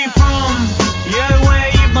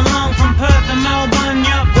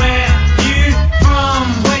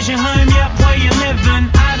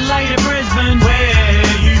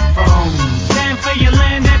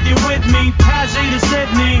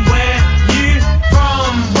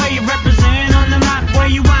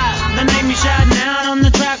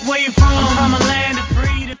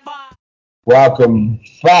Welcome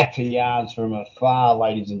back to Yarns from Afar,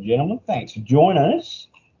 ladies and gentlemen. Thanks for joining us.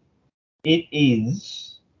 It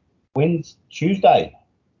is Tuesday,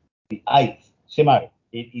 the 8th. Simo,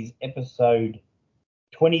 it is episode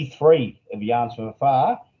 23 of Yarns from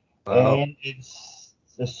Afar, and it's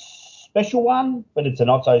a special one, but it's a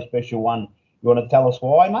not-so-special one. You want to tell us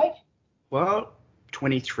why, mate? Well,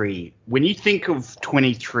 23. When you think of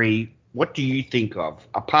 23, what do you think of?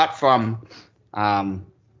 Apart from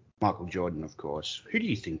Michael Jordan, of course. Who do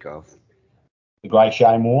you think of? The great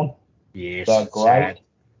Some Warnie. Yes, So great.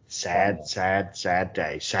 Sad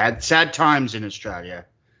day. Sad times in Australia.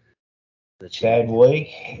 Sad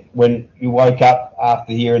week. When you woke up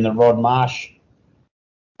after hearing the Rod Marsh,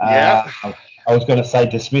 I was going to say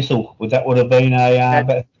dismissal. That would have been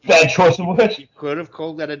a bad choice of words. You could have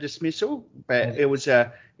called that a dismissal, but it was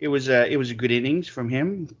a good innings from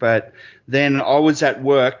him. But then I was at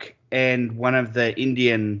work, and one of the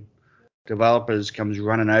Indian developers comes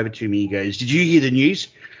running over to me. He goes, "Did you hear the news?"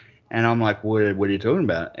 And I'm like, what are you talking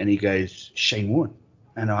about? And he goes, "Some Warnie."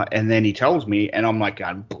 And then he tells me, and I'm like,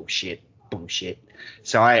 bullshit.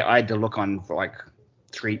 So I had to look on for like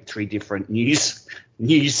three different news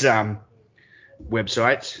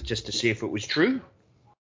websites just to see if it was true.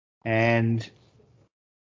 And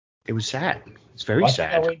it was sad. It's very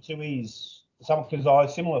sad. I went to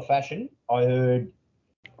because similar fashion, I heard.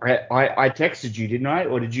 I texted you, didn't I?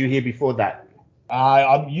 Or did you hear before that?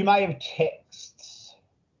 You may have texted.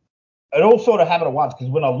 It all sort of happened at once because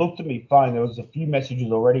when I looked at my phone, there was a few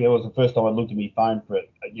messages already. It was the first time I looked at my phone for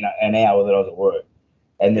an hour that I was at work,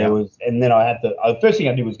 and then I had to. The first thing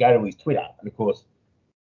I did was go to his Twitter, and of course,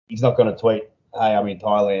 he's not going to tweet, "Hey, I'm in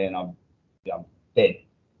Thailand. I'm dead,"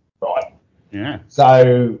 right? Yeah.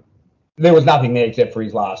 So there was nothing there except for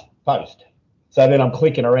his last post. So then I'm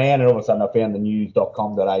clicking around, and all of a sudden I found the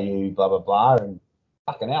news.com.au, blah, blah, blah, and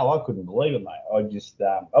fucking hell, I couldn't believe it, mate.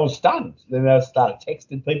 I was stunned. Then I started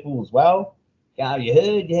texting people as well. You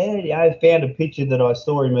heard. I found a picture that I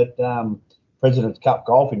saw him at President's Cup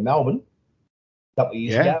Golf in Melbourne a couple of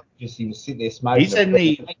years ago. He was sitting there smoking.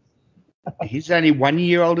 He's only 1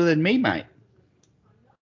 year older than me, mate.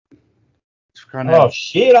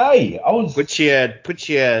 Shit, eh? Puts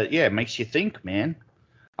you, makes you think, man.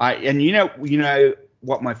 And you know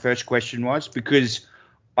what my first question was? Because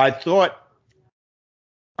I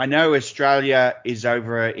know Australia is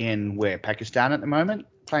over in Pakistan at the moment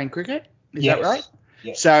playing cricket. Is that right?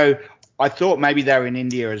 Yes. So I thought maybe they were in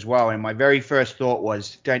India as well. And my very first thought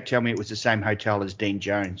was, don't tell me it was the same hotel as Dean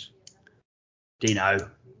Jones. Dino.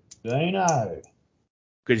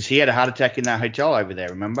 Because he had a heart attack in that hotel over there,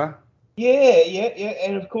 remember? Yeah.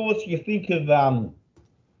 And of course, you think of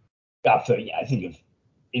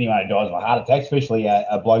anyone who dies of a heart attack, especially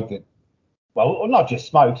a bloke that, well, not just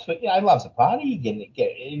smokes, but loves a party. You get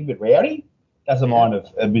a bit rowdy. Doesn't mind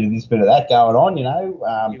a bit of this, bit of that going on.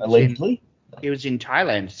 Allegedly. He was in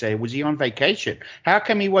Thailand, so was he on vacation? How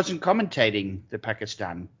come he wasn't commentating the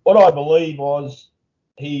Pakistan? What I believe was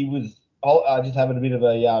he was just having a bit of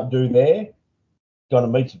a do there, going to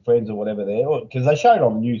meet some friends or whatever there, because they showed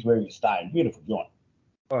on the news where he was staying. Beautiful joint.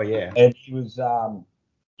 Oh, yeah. And he was, on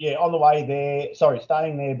the way there,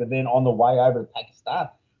 staying there, but then on the way over to Pakistan,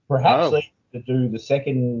 perhaps to do the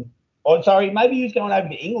second. Maybe he was going over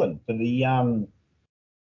to England for the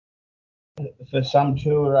for some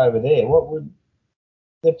tour over there.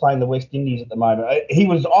 They're playing the West Indies at the moment. He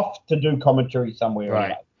was off to do commentary somewhere.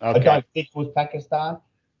 Right. Anyway. Okay. I don't think it was Pakistan,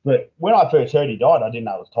 but when I first heard he died, I didn't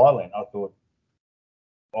know it was Thailand. I thought,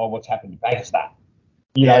 what's happened to Pakistan?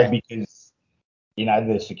 Because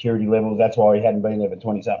the security levels. That's why he hadn't been there for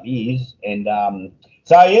 20-something years. And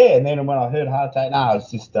and then when I heard heart attack,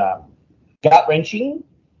 it's just gut wrenching.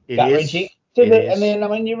 Wrenching. And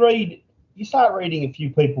then you start reading a few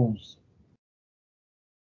people's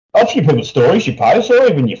stories you post, or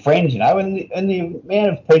even your friends, and the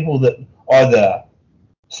amount of people that either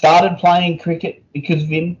started playing cricket because of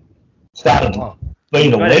him, started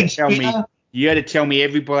being a leg spinner. You had to tell me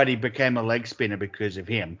everybody became a leg spinner because of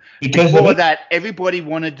him. Before that, everybody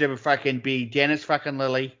wanted to fucking be Dennis fucking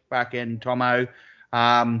Lilly, fucking Tomo.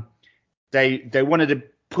 They wanted to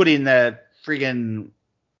put in the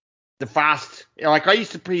the fast. Like I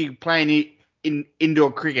used to be playing in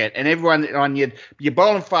indoor cricket, and everyone on you're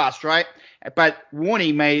bowling fast, right? But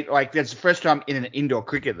Warnie made that's the first time in an indoor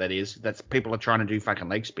cricket that's people are trying to do fucking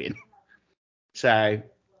leg spin. So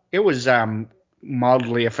it was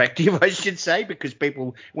mildly effective, I should say, because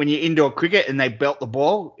people, when you're indoor cricket and they belt the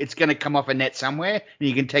ball, it's going to come off a net somewhere and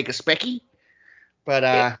you can take a specky.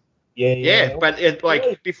 But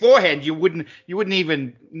but beforehand you wouldn't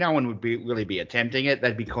even, no one would really be attempting it.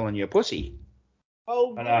 They'd be calling you a pussy.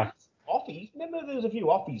 Well, offies. Remember, there was a few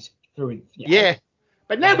offies through. Yeah,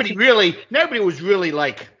 but nobody was really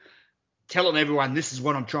like telling everyone this is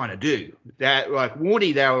what I'm trying to do. That like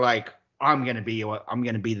Warnie, they were like, I'm gonna be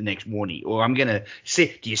the next Warnie, or I'm gonna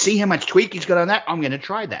see. Do you see how much tweak he's got on that? I'm gonna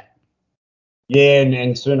try that. Yeah,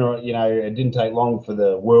 and sooner, it didn't take long for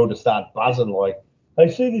the world to start buzzing. Like, they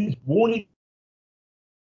see this Warnie.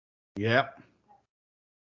 Yep.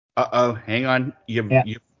 Hang on.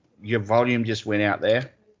 Your volume just went out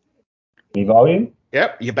there. Your volume?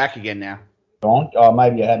 Yep, you're back again now. On? Oh,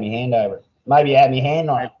 maybe you had my hand over it. Maybe you had my hand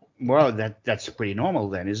on it. Well, that's pretty normal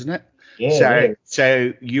then, isn't it? Yeah.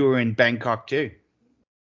 So you were in Bangkok too.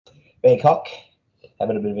 Bangkok,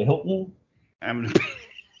 having a bit of a Hilton.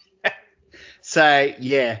 So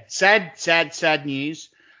yeah, sad news.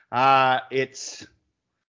 It's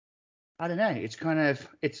I don't know. It's kind of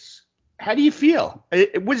it's. How do you feel?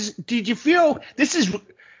 Did you feel this is?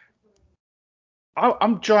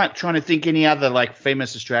 I'm trying to think any other like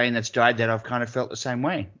famous Australian that's died that I've kind of felt the same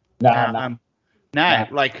way. No.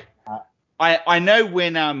 Like I know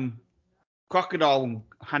when crocodile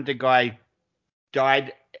hunter guy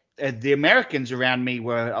died, the Americans around me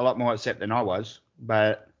were a lot more upset than I was.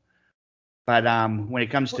 But when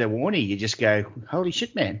it comes to Warnie, you just go, holy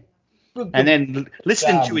shit, man. And then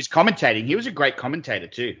listening to his commentating, he was a great commentator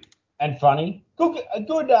too. And funny. A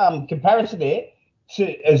good comparison there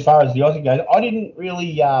as far as the Aussie goes. I didn't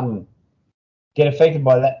really get affected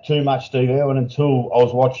by that too much, Steve Irwin, until I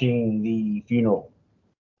was watching the funeral.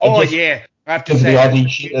 Yeah. I have to say the Aussie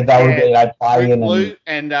shit that they were playing. Blue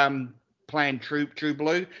and playing True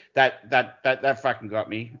Blue, that fucking got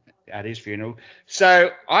me at his funeral. So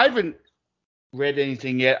I haven't read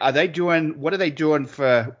anything yet. What are they doing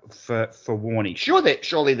for Warnie?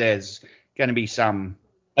 Surely there's going to be some.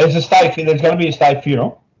 There's going to be a state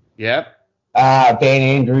funeral. Yep. Dan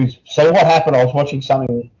Andrews. So what happened? I was watching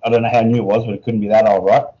something. I don't know how new it was, but it couldn't be that old,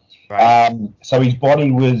 right? So his body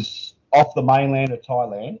was off the mainland of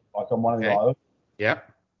Thailand, like on one of the islands.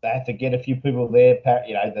 Yep. They had to get a few people there,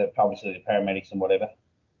 obviously the paramedics and whatever,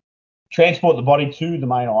 transport the body to the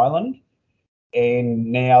main island, and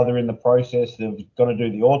now they're in the process of going to do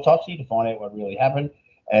the autopsy to find out what really happened,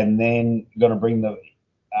 and then going to bring the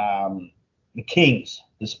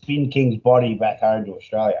Spin King's body back home to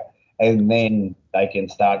Australia, and then they can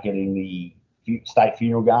start getting the state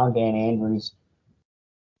funeral going. Dan Andrews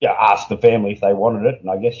asked the family if they wanted it, and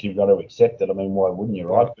I guess you've got to accept it. I mean, why wouldn't you,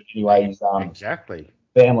 right? But anyway, exactly.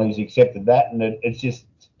 Family's accepted that, and it's just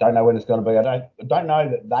don't know when it's going to be. I don't know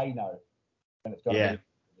that they know when it's going to be.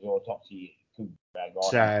 The autopsy could drag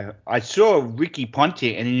on. So I saw Ricky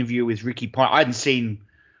Pontiac, an interview with Ricky Pontiac.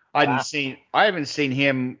 I haven't seen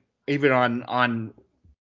him even on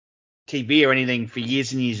TV or anything for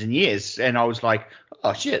years and years and years. And I was like,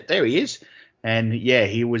 oh shit, there he is. And yeah,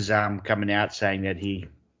 he was coming out saying that he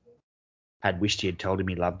had wished he had told him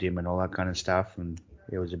he loved him and all that kind of stuff. And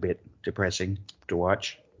it was a bit depressing to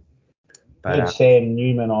watch. But Sam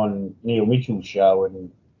Newman on Neil Mitchell's show,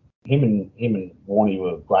 and him and Warnie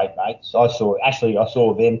were great mates. I saw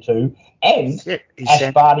them too, and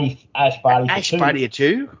Ash Barty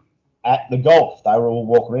too at the golf. They were all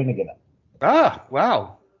walking around together. Ah,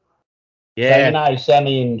 wow. Yeah. So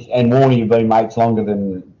Sammy and Warnie have been mates longer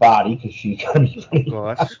than Barty because she's going to be pretty. Of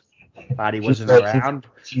course. Barty wasn't around.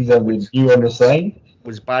 She's new on the scene.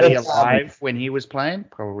 Was Barty alive when he was playing?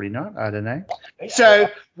 Probably not. I don't know. So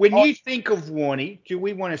when you think of Warnie, do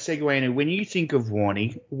we want to segue into when you think of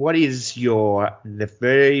Warnie, what is the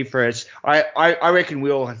very first? I reckon we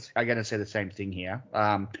all are going to say the same thing here.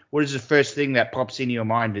 What is the first thing that pops into your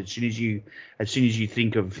mind as soon as you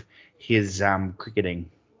think of his cricketing?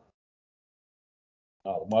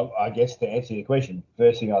 Oh, well, I guess to answer your question,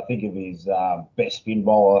 first thing I think of is best spin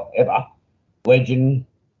bowler ever, legend.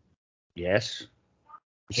 Yes.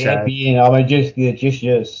 Champion. I mean, just.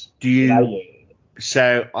 Do you?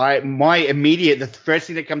 So the first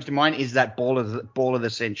thing that comes to mind is that ball of the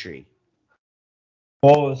century.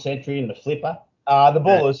 Ball of the century and the flipper. The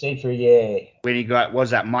ball of the century, yeah. When he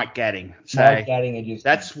was that Mike Gatting. So Mike Gatting.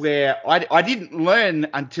 That's where I didn't learn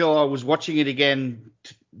until I was watching it again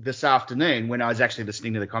this afternoon when I was actually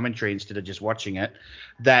listening to the commentary instead of just watching it.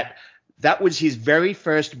 That was his very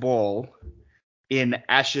first ball in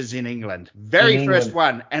Ashes in England. First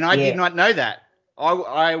one. And I did not know that.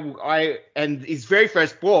 And his very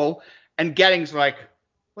first ball, and Gatting's like,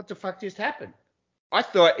 what the fuck just happened?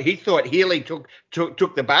 He thought Healy took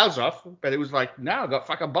the bails off, but it was like, no, I got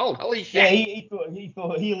fucking bowled. Holy shit. Yeah, he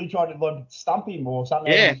thought Healy tried to stump him or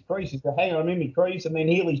something out of his crease. He's like, hang on, I'm in my crease, and then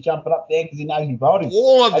Healy's jumping up there because he knows he bowled him.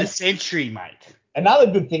 Ball of the century, mate.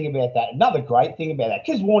 Another good thing about that, another great thing about that,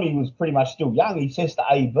 because Warnie was pretty much still young, he says to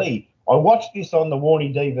AB, I watched this on the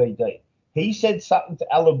Warnie DVD. He said something to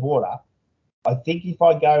Alaborda. I think if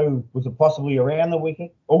I go, was it possibly around the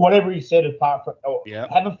wicket or whatever he said, apart from, or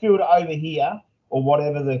have a fielder over here or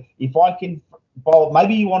whatever. If I can bowl,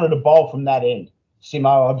 maybe he wanted to bowl from that end.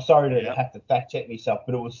 Simo, I'm sorry to have to fact check myself,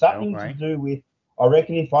 but it was something to do with, I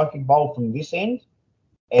reckon if I could bowl from this end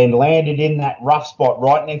and land it in that rough spot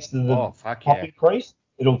right next to the popping crease,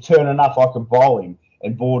 it'll turn enough I can bowl him.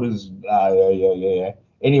 And Borders,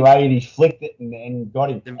 Anyway, and he flicked it and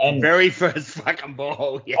got him. The very first fucking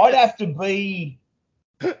ball. Yes. I'd have to be.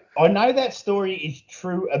 I know that story is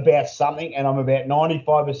true about something, and I'm about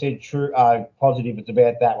 95% true, positive it's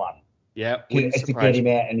about that one. Yeah, to get him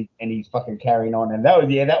out, and he's fucking carrying on, and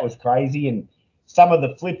that was crazy. And some of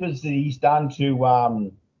the flippers that he's done to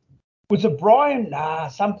was it Brian?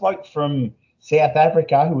 Some bloke from South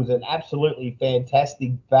Africa who was an absolutely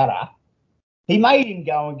fantastic batter. He made him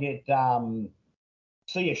go and get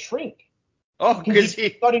see a shrink. Oh, because he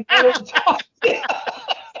got him all the time.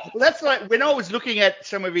 Well, that's like when I was looking at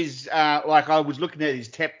some of his, I was looking at his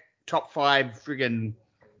top 5 friggin'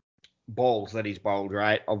 balls that he's bowled,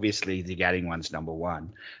 right? Obviously, the Gatting one's number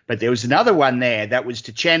 1. But there was another one there that was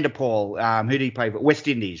to Chanderpaul. Who did he play for? West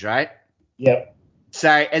Indies, right? Yep. So,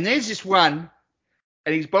 and there's this one,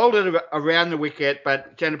 and he's bowled it around the wicket,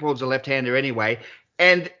 but Chanderpaul's a left-hander anyway.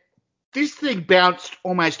 And this thing bounced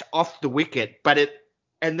almost off the wicket,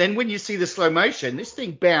 and then when you see the slow motion, this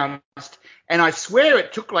thing bounced, and I swear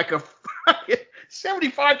it took like a fucking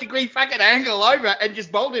 75-degree fucking angle over and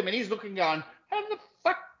just bowled him, and he's looking going, how the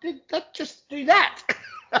fuck did that just do that?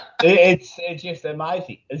 It's just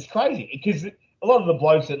amazing. It's crazy because a lot of the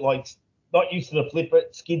blokes that not used to the flipper,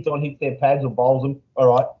 skids on, hits their pads or bowls them.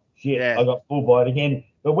 All right, shit, I got full by it again.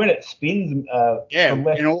 But when it spins, from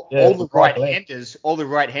left, and all the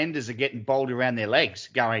right-handers are getting bowled around their legs,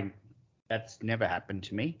 going, that's never happened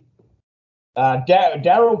to me.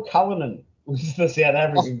 Daryl Cullinan was the South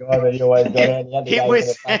African guy that he always got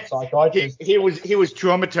out. He was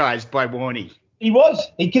traumatized by Warnie. He was,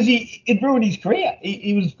 because it ruined his career.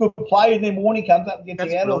 He was a good player, and then Warnie comes up and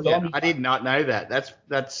gets him out all the time. I did not know that.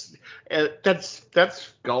 That's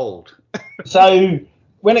gold. So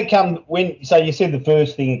so you said the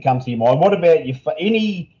first thing that comes to your mind. What about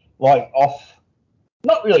any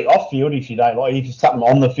not really off field if you don't like, if it's something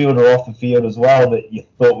on the field or off the field as well that you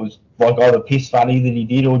thought was like either piss funny that he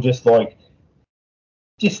did or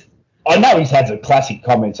I know he's had some classic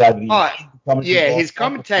comments over the years. His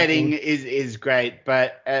commentating is great,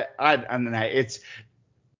 but I don't know. It's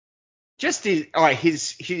just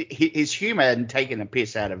his humor and taking a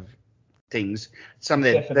piss out of things. Some of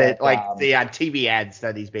the TV ads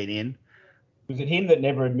that he's been in. Was it him that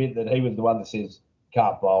never admitted that he was the one that says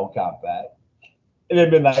can't bowl, can't bat? And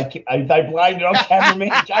then they blamed it on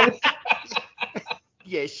cameraman James.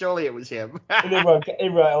 Yeah, surely it was him. And everyone,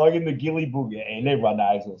 like in the Gilly book, and everyone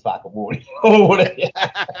knows it was fucking Warnie or whatever.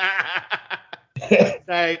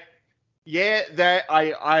 So,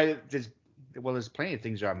 there's plenty of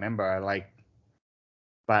things I remember. I like,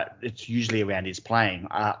 but it's usually around his playing.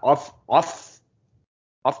 Off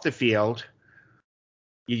the field,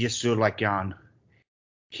 you just sort of like going,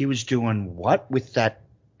 he was doing what with that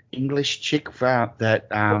English chick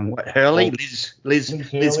Hurley,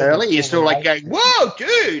 Liz Hurley. You're still like going, whoa,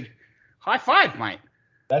 dude, high five, mate.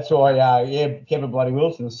 That's why, Kevin Bloody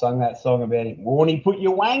Wilson sung that song about him. Warnie, put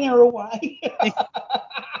your wanger away.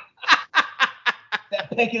 That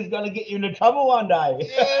pecker's going to get you into trouble one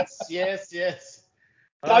day. Yes.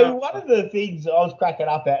 So one of the things I was cracking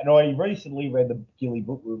up at, and I recently read the Gilly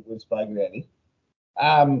book we spoke about this,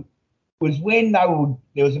 was when there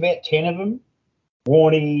was about 10 of them,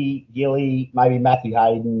 Warnie, Gilly, maybe Matthew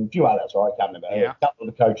Hayden, a few others, right, coming about. A couple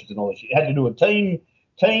of the coaches and all this shit. Had to do a team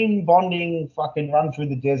bonding, fucking run through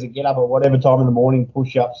the desert, get up at whatever time in the morning,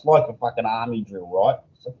 push-ups, like a fucking army drill, right?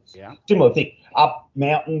 Similar thing. Up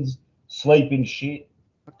mountains, sleep in shit.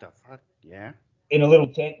 What the fuck? Yeah. In a little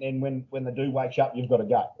tent, and when the dude wakes up, you've got to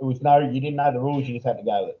go. You didn't know the rules, you just had to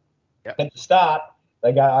go with it. Yep. At the start,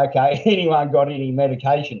 they go, okay, anyone got any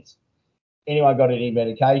medications? That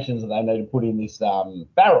they need to put in this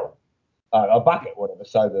barrel, a bucket, whatever,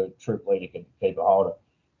 so the troop leader can keep a hold of it.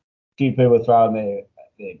 A few people are throwing their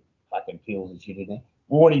fucking pills and shit in there.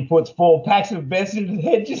 Warnie puts 4 packs of best into the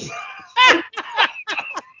hedges.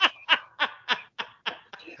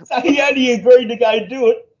 So he only agreed to go do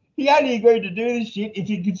it. He only agreed to do this shit if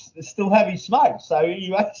he could still have his smoke. So he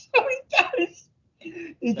goes.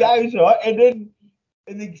 He goes, right, and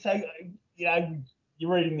then so,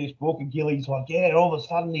 you're reading this book, and Gilly's like, all of a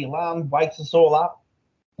sudden the alarm wakes us all up,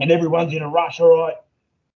 and everyone's in a rush, all right.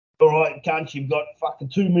 all right, cunt, you've got fucking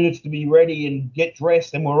 2 minutes to be ready and get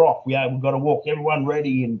dressed and we're off. We've got to walk. Everyone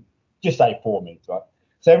ready and just say 4 minutes, right?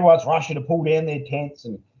 So everyone's rushing to pull down their tents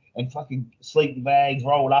and fucking sleeping bags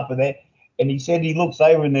rolled up in there. And he said he looks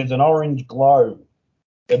over and there's an orange glow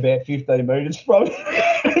about 15 metres from him.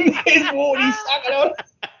 And there's Warnie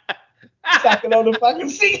sucking on the fucking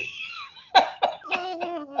stick.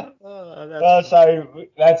 So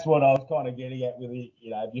that's what I was kind of getting at with it.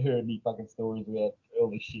 You know, have you heard any fucking stories about all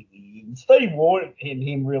this shit? And Steve Ward and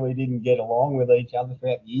him really didn't get along with each other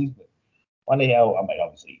throughout the years, but wonder how, I mean,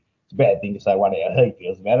 obviously, it's a bad thing to say wonder how he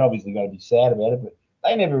feels about it. Obviously, got to be sad about it, but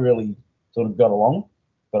they never really sort of got along.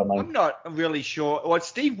 But I mean, I'm not really sure. Well,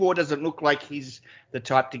 Steve Ward doesn't look like he's the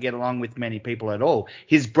type to get along with many people at all.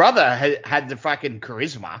 His brother had the fucking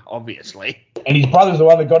charisma, obviously. And his brother's the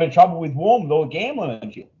one that got in trouble with Warm, all gambling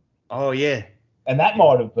and shit. Oh, yeah. And that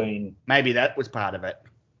might have been... Maybe that was part of it.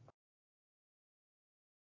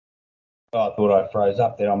 Oh, I thought I froze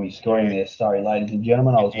up there on my screen there. Sorry, ladies and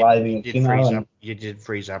gentlemen. I was waving at Simo. You did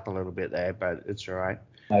freeze up a little bit there, but it's all right.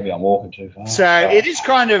 Maybe I'm walking too fast. So it is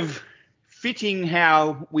kind of fitting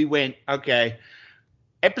how we went. Okay.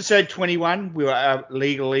 Episode 21, we were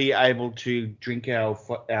legally able to drink our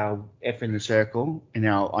F in the circle on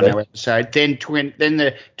our episode. Then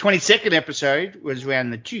the 22nd episode was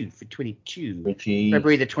around the 2 for 22.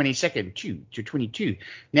 February the 22nd, 2 to 22.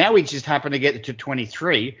 Now we just happen to get to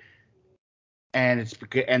 23, and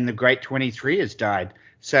the great 23 has died.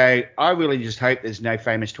 So I really just hope there's no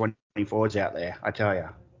famous 24s out there, I tell you.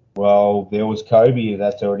 Well, there was Kobe.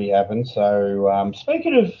 That's already happened. So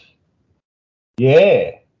speaking of...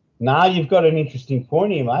 Yeah. Nah, you've got an interesting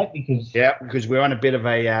point here, mate, because we're on a bit of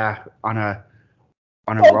a on a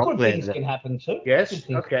roll good there. Things can happen too. Yes. Good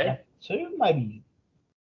things Okay. can happen too, maybe.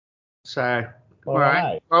 So all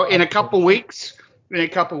right. Well, in a couple of weeks,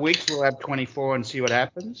 we'll have 24 and see what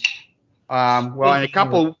happens. Well,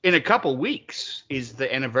 in a couple weeks is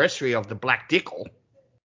the anniversary of the Black Dickel.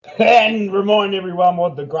 And remind everyone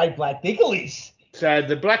what the Great Black Dickel is. So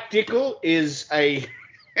the Black Dickel is a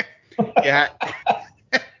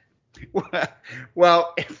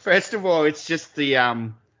Well, first of all, it's just the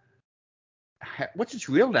what's its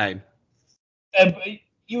real name?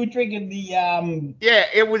 You were drinking the Yeah,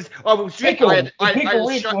 it was. I was drinking pickle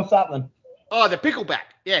Rick or something. Oh, the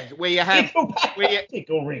pickleback. Yeah, where you have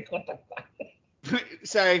pickle Rick. What the fuck?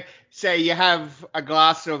 So you have a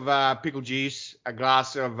glass of pickle juice, a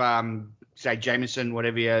glass of say Jameson,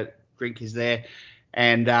 whatever your drink is there,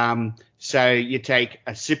 and so you take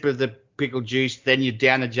a sip of the pickle juice, then you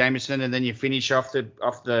down the Jameson, and then you finish off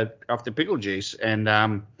the pickle juice, and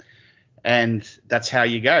that's how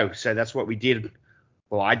you go. So that's what we did.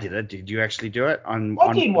 Well, I did it. Did you actually do it? I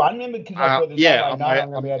did one. Remember, because I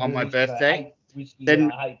thought on my birthday. I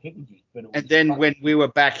hate pickle juice. And then when we were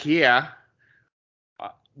back here,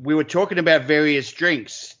 we were talking about various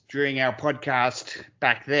drinks during our podcast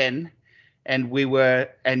back then, and you were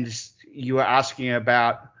asking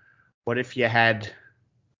about what if you had.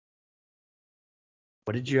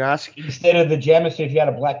 What did you ask? Instead of the Jameson, if you had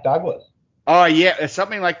a Black Douglas. Oh, yeah,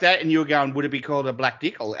 something like that. And you were going, would it be called a Black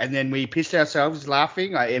Dickel? And then we pissed ourselves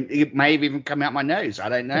laughing. It may have even come out my nose. I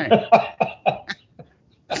don't know.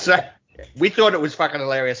 So we thought it was fucking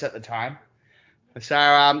hilarious at the time.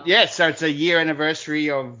 So, so it's a year anniversary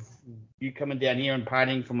of you coming down here and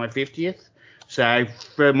partying for my 50th. So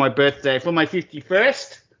for my birthday, for my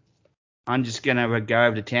 51st, I'm just going to go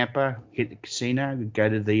over to Tampa, hit the casino, go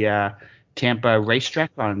to the Tampa racetrack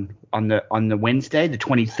on the Wednesday, the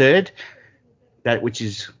 23rd. Which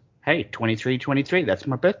is 23. That's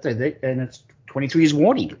my birthday, and it's 23 is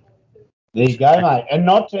Warnie. There you go, mate.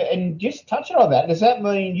 And just touching on that, does that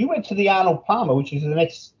mean you went to the Arnie Palmer, which is the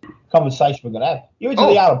next conversation we're going to have? You went to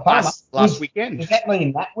the Arnie Palmer last weekend. Does that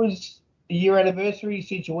mean that was the year anniversary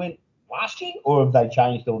since you went last year, or have they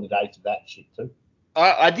changed all the dates of that shit too?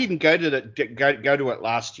 I didn't go to it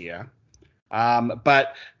last year,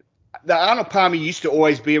 but the Arnie Palmer used to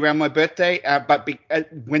always be around my birthday, but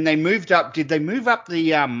when they moved up, did they move up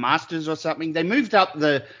the Masters or something? They moved up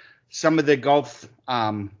some of the golf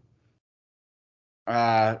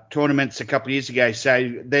tournaments a couple of years ago.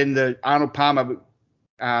 So then the Arnie Palmer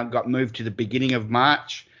got moved to the beginning of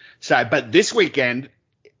March. So, but this weekend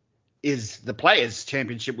is the Players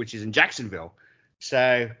Championship, which is in Jacksonville.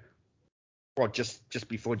 So, well, just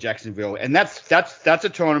before Jacksonville, and that's a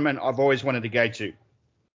tournament I've always wanted to go to.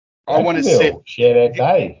 I want to sit. Share that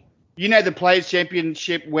day. You know the Players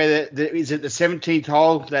Championship where is it the 17th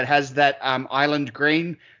hole that has that island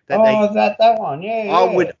green? That one?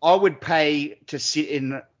 Yeah. I would pay to sit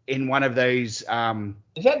in one of those.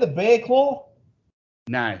 Is that the Bear Claw?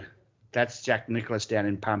 No. That's Jack Nicklaus down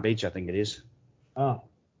in Palm Beach, I think it is. Oh.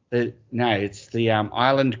 No, it's the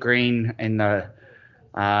Island Green and the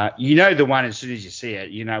you know the one as soon as you see it.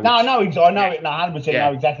 You know. No, I know it. No, 100% Yeah.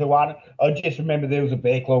 know exactly one. I just remember there was a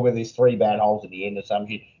bear claw where there's 3 bad holes at the end or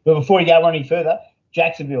something. But before you go any further,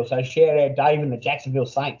 Jacksonville. So shout out Dave and the Jacksonville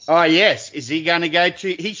Saints. Oh yes, is he going to go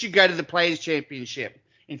to? He should go to the Players Championship.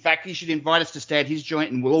 In fact, he should invite us to stay at his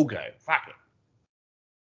joint, and we'll all go. Fuck it.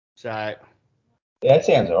 So. Yeah, that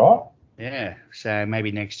sounds all right. Yeah, so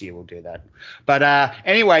maybe next year we'll do that. But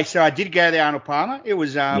anyway, so I did go to Arnie Palmer. It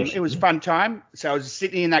was it was fun time. So I was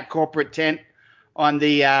sitting in that corporate tent on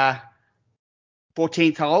the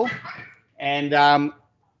 14th hole, and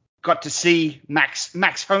got to see Max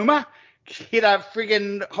Homer hit a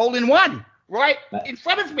friggin' hole in one right in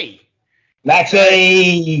front of me.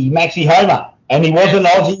 Maxie Homer, and he wasn't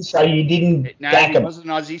Aussie, so you didn't. No, he wasn't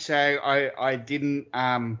Aussie, so I didn't.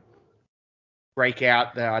 Break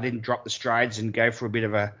out. I didn't drop the strides and go for a bit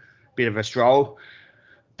of a stroll,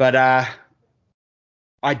 but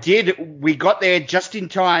I did. We got there just in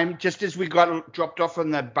time, just as we got dropped off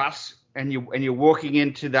on the bus, and you're walking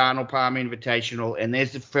into the Arnold Palmer Invitational, and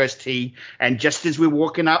there's the first tee, and just as we're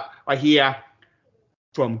walking up, I hear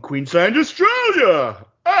from Queensland, Australia,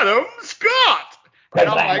 Adam Scott, and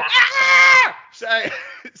I'm like, ah!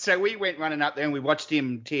 So we went running up there and we watched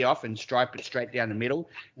him tee off and stripe it straight down the middle.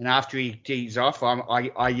 And after he tees off,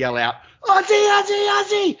 I yell out, Aussie, Aussie,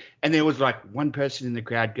 Aussie. And there was like one person in the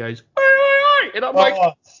crowd goes, oi, oi, oi. And I'm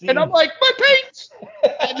like, my peeps.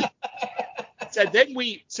 So then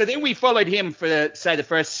we followed him for say the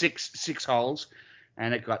first six holes,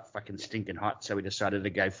 and it got fucking stinking hot. So we decided to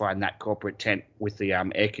go find that corporate tent with the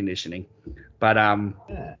air conditioning. But in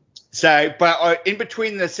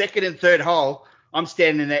between the second and third hole, I'm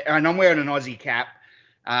standing there and I'm wearing an Aussie cap,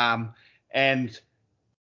 and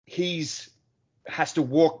he's has to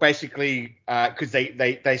walk basically because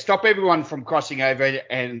they stop everyone from crossing over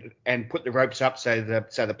and put the ropes up so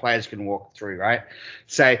the players can walk through, right?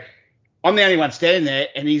 So I'm the only one standing there,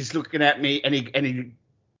 and he's looking at me, and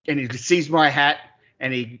he sees my hat,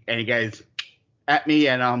 and he goes at me,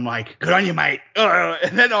 and I'm like, good on you, mate.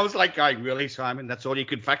 And then I was like going, really, Simon? That's all you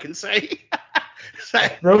could fucking say?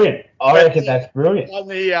 That's brilliant. I reckon that's brilliant.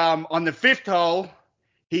 On the fifth hole,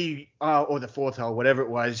 or the fourth hole, whatever it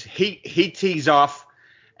was, he tees off,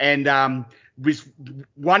 and with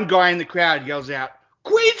one guy in the crowd yells out,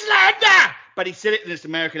 Queenslander! But he said it in this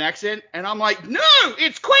American accent, and I'm like, no,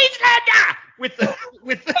 it's Queenslander! With the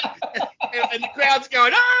and the crowd's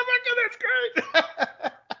going, oh my god, that's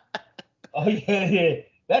great. Oh yeah,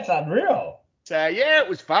 that's unreal. So yeah, it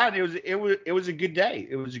was fun. It was a good day.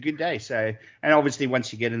 It was a good day. So, and obviously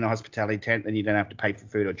once you get in the hospitality tent, then you don't have to pay for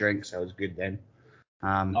food or drink. So it was good then.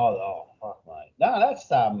 Oh fuck, mate. No, that's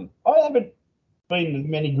I haven't been with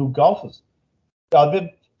many good golfers.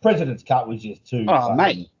 The President's Cup was just too. Oh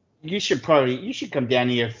mate, you should come down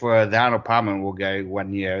here for the Arnold Palmer, and we'll go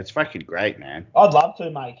one year. It's fucking great, man. I'd love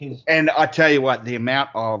to, mate. And I tell you what, the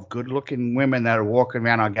amount of good-looking women that are walking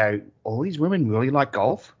around, I go, all these women really like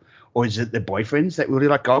golf. Or is it their boyfriends that really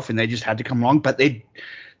like golf and they just had to come along? But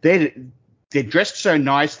they're dressed so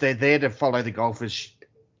nice. They're there to follow the golfers,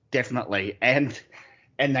 definitely. And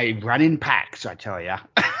they run in packs, I tell you.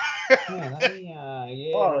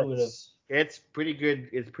 It's pretty good.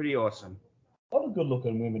 It's pretty awesome. A lot of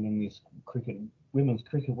good-looking women in this Women's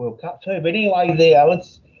Cricket World Cup too. But anyway, I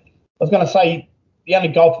was going to say, the only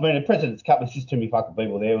golf for me in the President's Cup was just too many fucking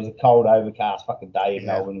people there. It was a cold, overcast fucking day in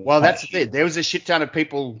Melbourne. Well, that's the thing. There was a shit ton of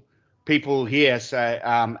people here, so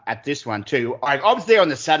at this one too. I was there on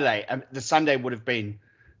the Saturday, and the Sunday would have been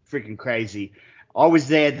freaking crazy. I was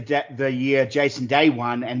there the year Jason Day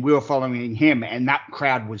won, and we were following him, and that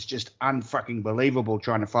crowd was just unfucking believable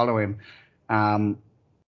trying to follow him. And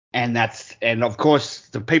of course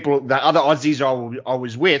the other Aussies I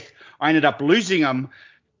was with, I ended up losing them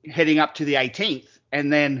heading up to the 18th,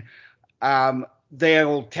 and then they're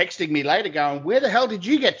all texting me later going, where the hell did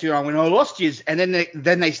you get to? I went, I lost yous. And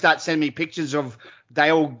then they start sending me pictures they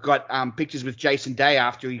all got pictures with Jason Day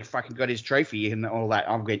after he fucking got his trophy and all that.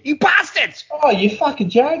 I'm going, you bastards! Oh, you fucking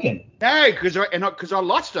joking. No, because I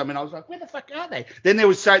lost them, and I was like, where the fuck are they? Then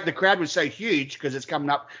the crowd was so huge because it's coming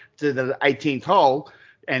up to the 18th hole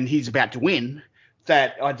and he's about to win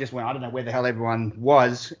that I just went, I don't know where the hell everyone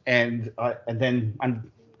was. And then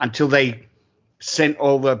until they sent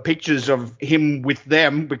all the pictures of him with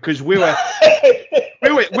them, because we were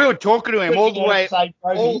talking to him all the way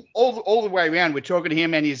all the way around. We're talking to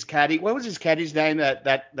him and his caddy. What was his caddy's name?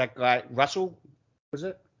 That guy Russell, was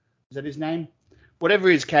it? Is that his name? whatever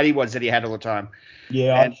his caddy was that he had all the time.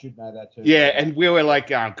 Yeah, I should know that too. Yeah, and we were like,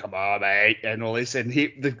 oh, come on, mate, and all this. And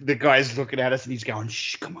the guy's looking at us and he's going,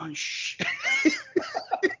 shh, come on, shh.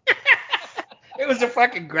 It was a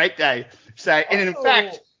fucking great day. So, and in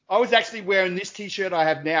fact, I was actually wearing this T-shirt I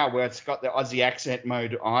have now where it's got the Aussie accent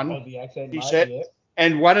mode on. Aussie accent T-shirt. mode, yeah.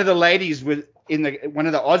 And one of the ladies one of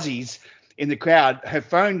the Aussies in the crowd, her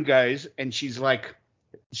phone goes and she's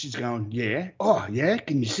going, yeah, oh, yeah,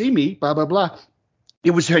 can you see me? Blah, blah, blah.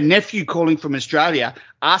 It was her nephew calling from Australia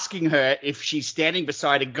asking her if she's standing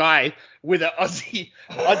beside a guy with an Aussie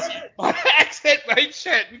accent mode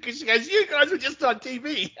shirt because she goes, you guys were just on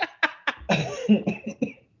TV.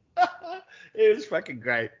 It was fucking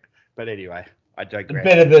great. But anyway, I digress.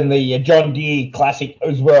 Better than the John Deere Classic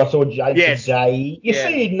as where I saw Jason J. You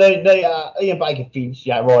see Ian Baker Finch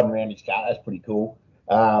riding around his car. That's pretty cool.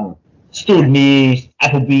 Stood near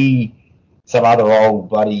Appleby, some other old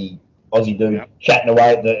bloody Aussie dude chatting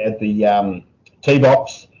away at the tee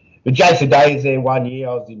box. But Jason Day is there one year.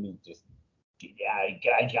 I was in just,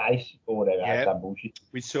 g'day, Jace, or whatever, some bullshit.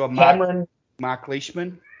 We saw Mark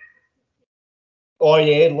Leishman. Oh,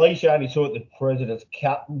 yeah, Leisha only saw it at the President's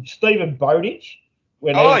Cup. Stephen Bowditch.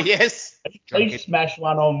 He smashed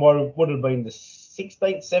one on what would have been the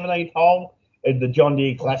 16th, 17th hole at the John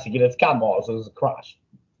Deere Classic, and it's come by, so it was a crush.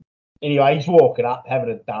 Anyway, he's walking up,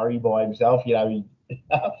 having a durry by himself,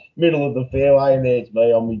 middle of the fairway, and there's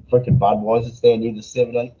me on my freaking Budweiser standing near the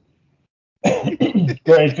 17th.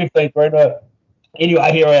 Green, 15th green.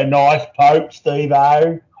 Anyway, here a nice poke,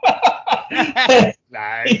 Steve-O.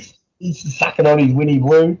 Nice. He's sucking on his Winnie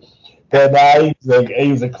Blue. But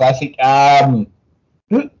he was a classic.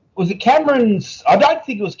 Was it Cameron's? I don't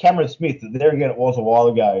think it was Cameron Smith. There again, it was a while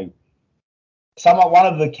ago. One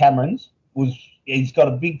of the Camerons he's got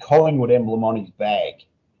a big Collingwood emblem on his bag.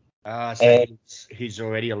 So he's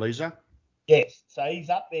already a loser? Yes. So he's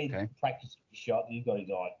up there practicing his shot. He's got his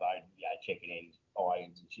iPhone, checking out his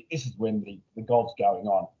irons and shit. This is when the golf's going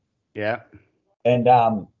on. Yeah. And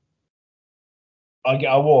I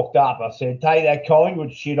walked up. I said, take that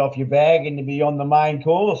Collingwood shit off your bag and you'll be on the main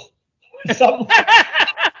course.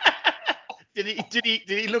 Did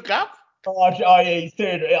he look up? He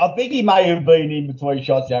said, I think he may have been in between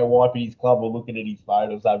shots, wiping his club or looking at his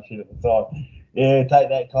phone or some shit at the time. Yeah, take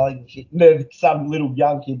that Collingwood shit. And there's some little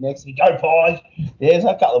young kid next to me, go Pies. Yeah, there's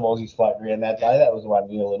a couple of Aussies floating around that day. That was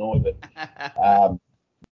one in Illinois. But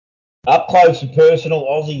up close and personal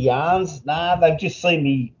Aussie yarns, they've just seen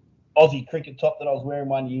the Aussie cricket top that I was wearing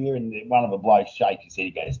one year, and one of the blokes shakes his head.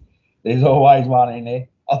 He goes, there's always one in there.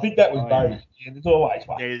 I think that was Bodie. Yeah, there's always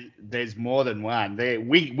one. There's more than one.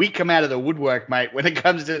 We come out of the woodwork, mate, when it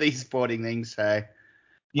comes to these sporting things. So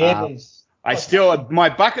yeah, my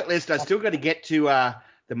bucket list, I still got to get to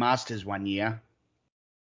the Masters one year.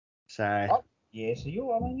 So I'd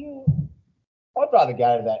rather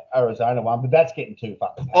go to that Arizona one, but that's getting too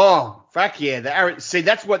fucking hard. Oh, fuck yeah. See,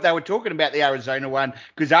 that's what they were talking about, the Arizona one,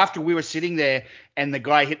 because after we were sitting there and the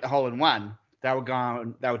guy hit the hole in one, they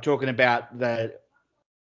were talking about the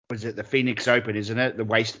Phoenix Open, isn't it? The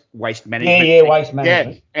waste management. Yeah, waste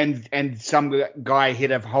management. Yeah, and some guy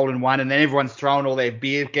hit a hole in one, and then everyone's throwing all their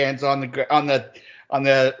beer cans on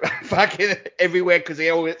the fucking everywhere because they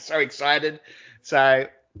all get so excited. So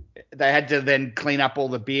they had to then clean up all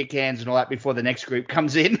the beer cans and all that before the next group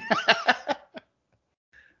comes in.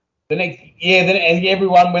 Then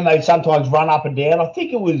everyone, when they sometimes run up and down, I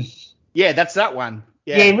think it was... Yeah, that's that one.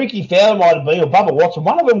 Yeah, Ricky Fowler might have been, or Bubba Watson.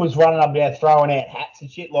 One of them was running up and down, throwing out hats and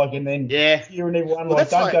shit, and then cheering everyone, don't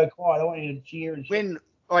go quiet, I want you to cheer and shit.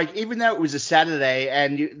 When, even though it was a Saturday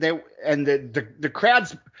and the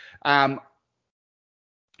crowds hang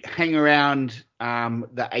around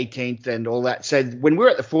the 18th and all that. So when we're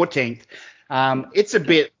at the 14th,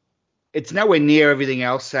 it's nowhere near everything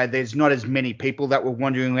else. So there's not as many people that were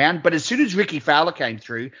wandering around. But as soon as Ricky Fowler came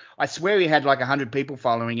through, I swear he had 100 people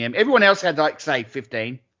following him. Everyone else had say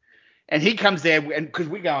 15. And he comes there, and because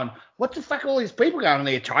we're going, what the fuck are all these people going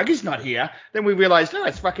there? Tiger's not here. Then we realised, no,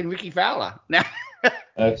 it's fucking Ricky Fowler. Now,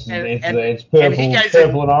 it's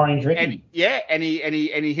purple and orange Ricky. And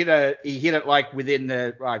he hit it within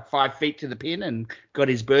the 5 feet to the pin and got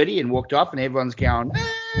his birdie and walked off, and everyone's going,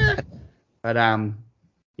 ah. But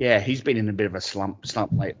he's been in a bit of a slump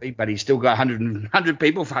lately, but he's still got 100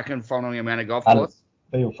 people fucking following him around a golf course.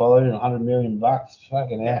 People following him, $100 million,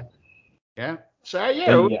 fucking hell. Yeah. So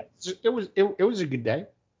it was a good day.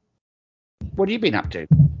 What have you been up to?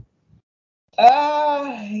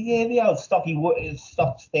 The old stock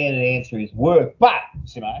standard answer is work. But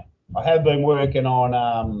Simo, I have been working on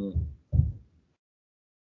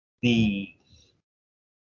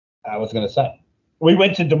I was going to say we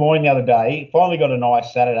went to Des Moines the other day. Finally got a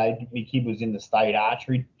nice Saturday. My kid was in the state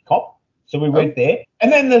archery comp, so we went there.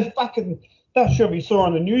 And then the fucking, not sure if you saw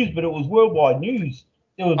on the news, but it was worldwide news.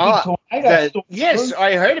 There was a big tornado. Yes,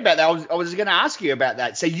 I heard about that. I was going to ask you about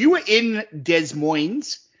that. So you were in Des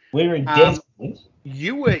Moines. We were in Des Moines.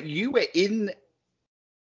 You were in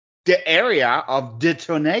the area of the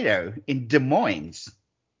tornado in Des Moines.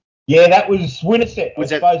 Yeah, that was Winterset. I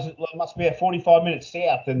suppose it must be 45 minutes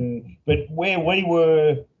south. But where we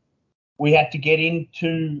were, we had to get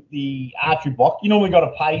into the archery block. You normally got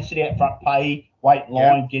to pay, sit out front, pay, wait in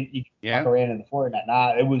line, you can fuck around in the foyer and that.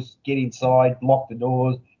 No, it was get inside, lock the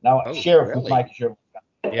doors. No, sheriff was making sure.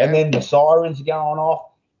 Yeah. And then the sirens going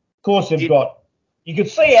off. Of course, you could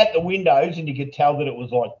see out the windows and you could tell that it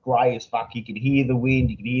was like grey as fuck. You could hear the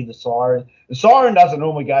wind, you could hear the siren. The siren doesn't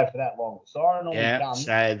normally go for that long. The siren normally comes.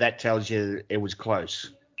 So that tells you it was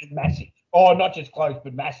close. Massive. Oh, not just close,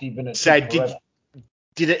 but massive. And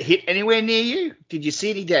did it hit anywhere near you? Did you see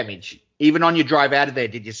any damage? Even on your drive out of there,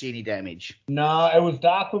 did you see any damage? No, it was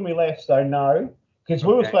dark when we left, so no. Because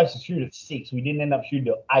we were supposed to shoot at 6. We didn't end up shooting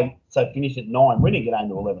till 8, so finished at 9. We didn't get home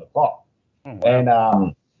till 11 o'clock. Oh, wow.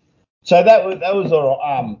 And so that was all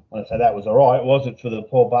right. When I say that was all right, it wasn't for the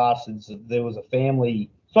poor bastards. There was a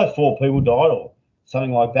family, it's like 4 people died or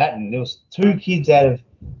something like that, and there was 2 kids out of,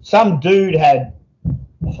 some dude had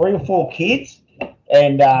 3 or 4 kids,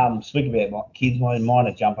 and speaking about my kids, mine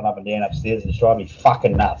are jumping up and down upstairs and it's driving me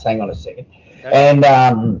fucking nuts. Hang on a second. Okay.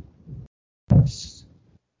 And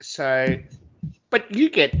so, but you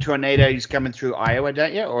get tornadoes coming through Iowa,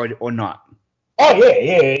 don't you, or not? Oh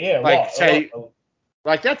yeah.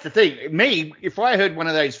 Like that's the thing. Me, if I heard one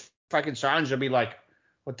of those fucking sirens, I'd be like,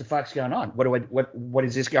 "What the fuck's going on? What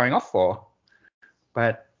is this going off for?"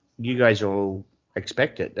 But you guys all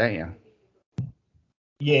expect it, don't you?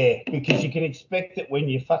 Yeah, because you can expect it when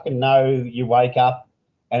you fucking know you wake up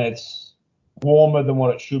and it's warmer than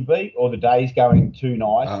what it should be, or the day's going too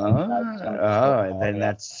nice. And then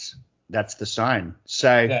that's the sign.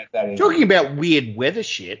 So talking about weird weather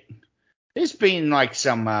shit. There's been like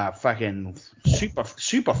some fucking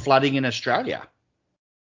super flooding in Australia.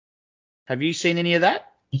 Have you seen any of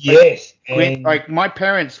that? Yes. Like my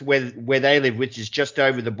parents, where they live, which is just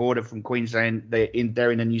over the border from Queensland, they're in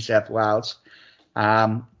the New South Wales.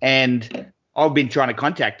 And I've been trying to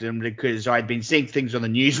contact them because I'd been seeing things on the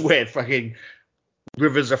news where fucking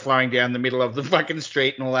rivers are flowing down the middle of the fucking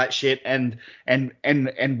street and all that shit. And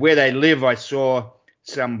where they live, I saw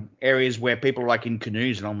some areas where people are like in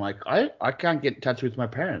canoes, and I'm like, I can't get in touch with my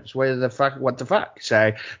parents. What the fuck?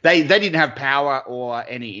 So they didn't have power or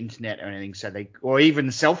any internet or anything, or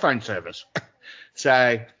even cell phone service.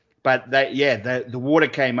 So, but the water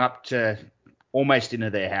came up to almost into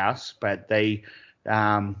their house, but they,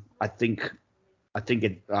 I think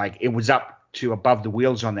it was up to above the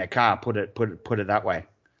wheels on their car. Put it that way.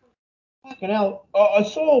 Fucking hell! I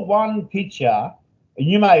saw one picture.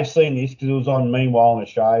 You may have seen this because it was on Meanwhile in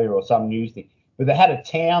Australia or some news thing. But they had a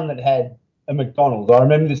town that had a McDonald's. I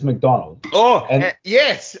remember this McDonald's. Oh,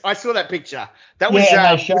 yes, I saw that picture. That was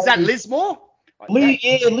that Lismore?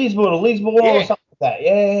 Lismore or something like that.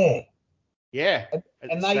 Yeah. Yeah.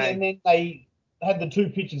 And then they had the 2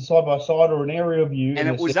 pictures side by side, or an aerial view. And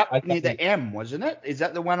it was up near the M, wasn't it? Is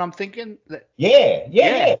that the one I'm thinking?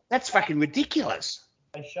 Yeah. That's fucking ridiculous.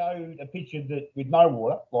 They showed a picture with no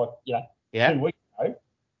water, 2 weeks ago.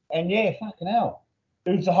 And yeah, fucking hell.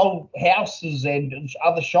 It was the whole houses and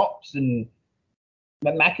other shops and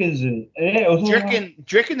Macca's and it was. Do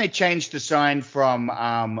you reckon they changed the sign from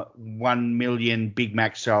 1 million Big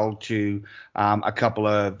Mac sold to a couple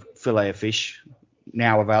of fillet of fish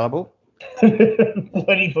now available?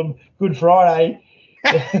 Plenty from Good Friday.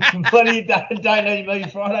 Plenty don't need me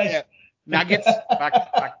Fridays. Yeah. Nuggets,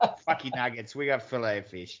 fuck you nuggets. We got fillet of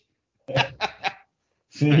fish.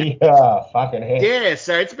 Yeah, fucking hell. Yeah,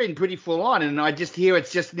 so it's been pretty full on, and I just hear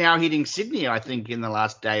it's just now hitting Sydney, I think, in the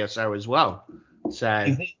last day or so as well.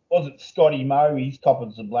 So wasn't Scotty Moe? He's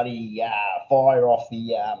copping some bloody fire off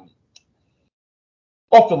the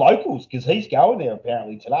locals because he's going there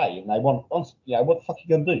apparently today, and they want, what the fuck are you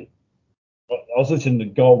gonna do? I was listening to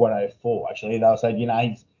Gold 104 actually. They were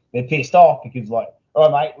saying, they're pissed off because like,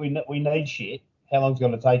 all right, mate, we need shit. How long's it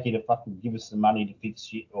going to take you to fucking give us some money to fix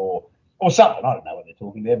shit or something? I don't know what they're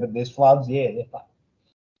talking about, but there's floods. Yeah, they're fucked.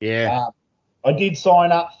 Yeah. I did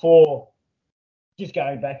sign up for, just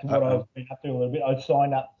going back to what I've been up to a little bit, I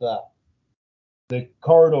signed up for the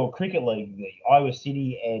Corridor Cricket League, the Iowa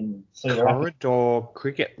City and Cedar Rapids. Corridor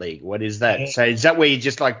Cricket League, what is that? Yeah. So is that where you're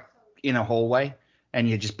just like in a hallway and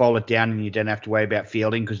you just bowl it down and you don't have to worry about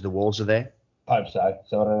fielding because the walls are there? Hope so I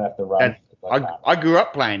don't have to run. I grew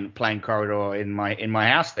up playing corridor in my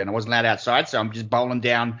house. Then I wasn't allowed outside, so I'm just bowling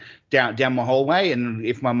down my hallway. And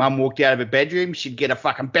if my mum walked out of her bedroom, she'd get a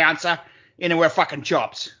fucking bouncer into her fucking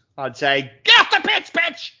chops. I'd say, "Get off the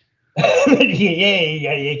pitch!"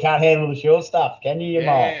 yeah, you can't handle the short stuff, can you, your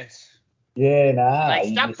mom? Yes. Yeah, nah. Like,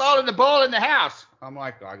 stop bowling the ball in the house. I'm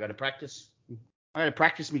like, I got to practice. I got to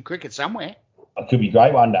practice me cricket somewhere. I could be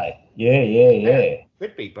great one day. Yeah.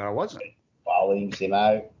 Could be, but I wasn't. Bowling,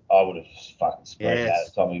 Simo. I would have fucking spread Yes.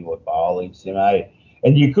 that. Tommy would bowling, Simo.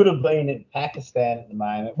 And you could have been in Pakistan at the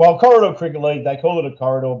moment. Well, Corridor Cricket League, they call it a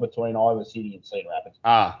corridor between Iowa City and Cedar Rapids.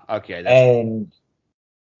 Ah, okay. And,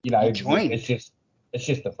 you know, joined. it's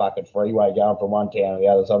just a fucking freeway going from one town to the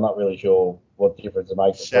other, so I'm not really sure what difference it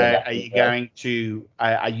makes. So are you going to,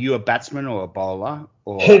 are you a batsman or a bowler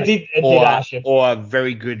or a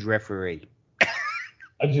very good referee?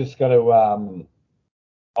 I'm just going to,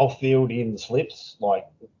 I'll field in slips like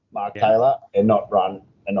Mark Taylor and not run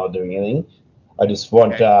and not doing anything. I just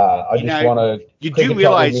want, You do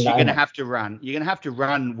realise you're going to have to run. You're going to have to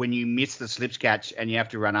run when you miss the slips catch and you have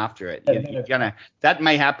to run after it. That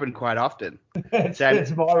may happen quite often. So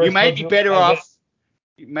you may be better off.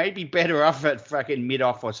 You may be better off at fucking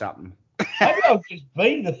mid-off or something. Maybe I'll just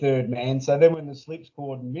be the third man, so then when the slips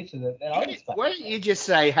caught and misses it, then why don't you just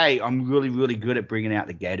say, "Hey, I'm really, really good at bringing out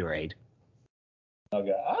the Gatorade." I'll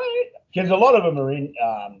go, all right. Because a lot of them are in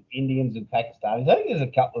Indians and Pakistanis. I think there's a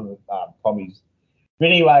couple of commies. But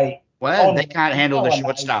anyway. Well, they can't handle the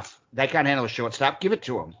short stuff. They can't handle the short stuff. Give it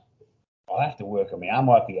to them. I'll have to work on my arm.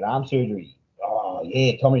 I have to get arm surgery. Oh,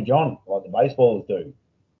 yeah, Tommy John, like the baseballers do.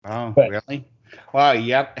 Oh, really? Well,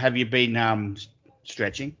 yep. Have you been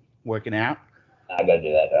stretching, working out? I've got to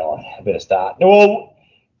do that, don't I better start. Well,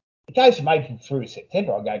 it goes from April through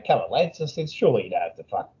September. I go, come on, lads. I said, surely you don't have to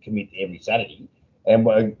fucking commit to every Saturday. And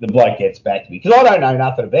the bloke gets back to me because I don't know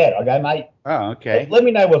nothing about it. I go, mate. Oh, okay. Let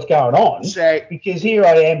me know what's going on. Because here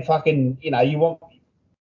I am, fucking. You want.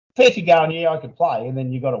 First you going, yeah, I can play, and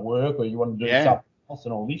then you got to work or you want to do something else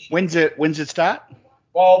and all this shit. When's it start?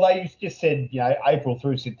 Well, they just said April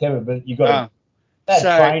through September, but you got to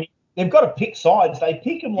training. They've got to pick sides. They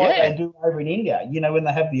pick them like they do over in India. When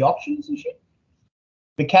they have the options and shit.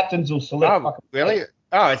 The captains will select. Oh, really?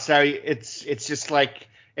 Oh, so it's just like.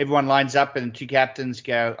 Everyone lines up and two captains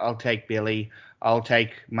go, I'll take Billy. I'll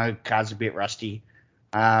take my car's a bit rusty.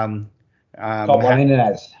 Top one in and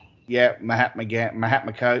as. Yeah,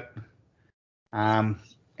 Mahatma Coat. And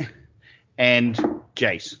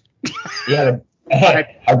Jace. Yeah. I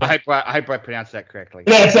hope I pronounced that correctly.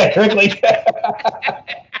 Yeah, that's that correctly.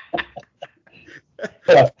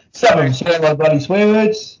 Some of them sound like bloody swear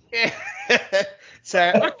words. Yeah.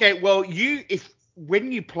 So, okay, well,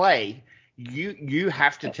 when you play, you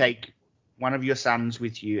have to take one of your sons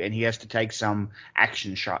with you, and he has to take some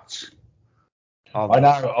action shots. I know.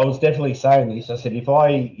 I was definitely saying this. I said, if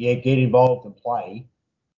I get involved and play,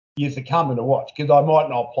 you to come and to watch because I might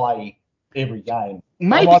not play every game.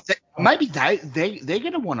 Maybe they're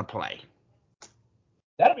going to want to play.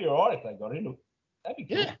 That'd be all right if they got into it. That'd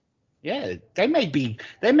be cool. Yeah. They may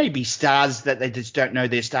be stars that they just don't know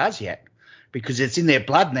they're stars yet because it's in their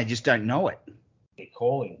blood and they just don't know it. They're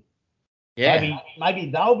calling. Yeah. Maybe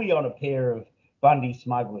they'll be on a pair of Bundy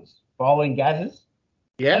smugglers bowling gazzers.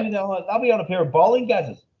 Yeah. Maybe they'll be on a pair of bowling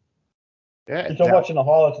gazzers. Yeah. Which I'm watching the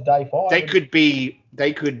highlights of day 5. They could be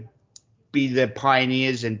the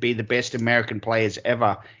pioneers and be the best American players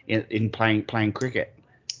ever in playing cricket.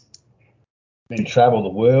 Then travel the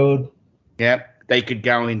world. Yeah. They could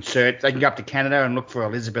go in search. They can go up to Canada and look for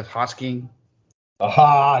Elizabeth Hosking.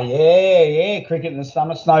 Aha, yeah. Cricket in the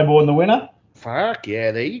summer, snowboard in the winter. Fuck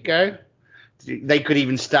yeah, there you go. They could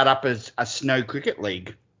even start up as a snow cricket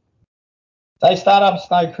league. They start up a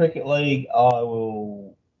snow cricket league, I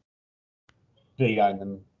will de-own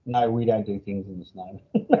them. No, we don't do things in the snow.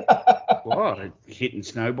 What? Hitting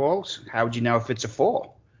snowballs? How would you know if it's a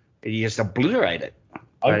 4? You just obliterate it.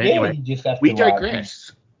 Anyway, you just have to. We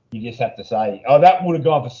digress. You just have to say, that would have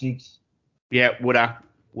gone for 6. Yeah, woulda,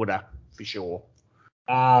 for sure.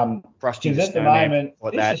 Because at the moment,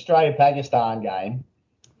 this Australia-Pakistan game,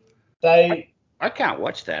 I can't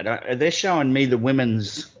watch that. They're showing me the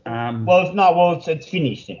women's. It's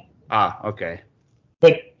finished now. Ah, okay.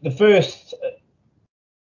 But the first,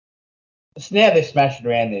 now they're smashing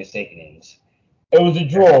around their second innings. It was a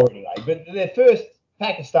draw anyway, but their first,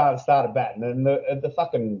 Pakistan started batting, and the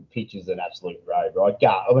fucking pitch is an absolute road, right?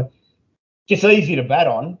 Just easy to bat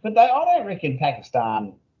on, but I don't reckon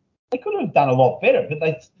Pakistan. They could have done a lot better, but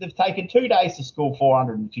they've taken 2 days to score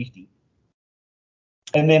 450.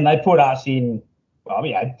 And then they put us in,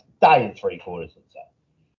 day and 3/4, let's say.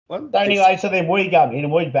 Well, so anyway, so then we go in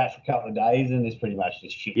and we bat for a couple of days, and it's pretty much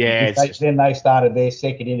just shit. Yeah, Then they started their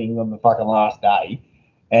second inning on the fucking last day,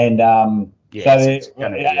 and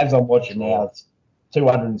as I'm watching now, it's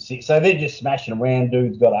 206. So they're just smashing them around.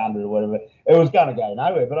 Dude's got 100 or whatever. It was going to go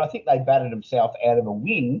nowhere, but I think they batted themselves out of a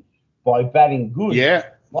win by batting good. Yeah.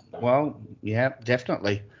 Well, yeah,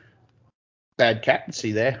 definitely. Bad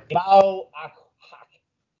captaincy there. Ahmed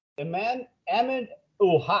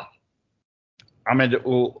ul Haq. Ahmed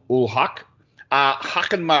ul Haq.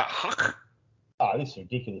 Hakenma Haq. Oh, this is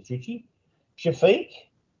ridiculous, Richie. Shafiq.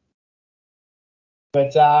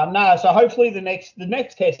 But no, so hopefully the next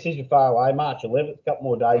test isn't far away, March 11th, a couple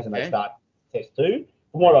more days, and they start test 2.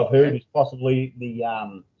 From what I've heard, is possibly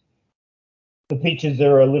the pitches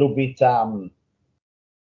are a little bit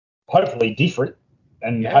hopefully different,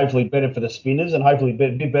 and hopefully better for the spinners, and hopefully a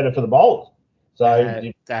bit better for the bowlers. So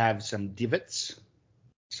they have some divots,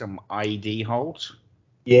 some IED holes.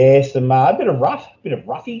 Yeah, some a bit of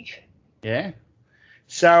roughage. Yeah.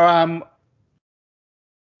 So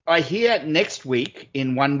I hear next week,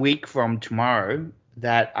 in 1 week from tomorrow,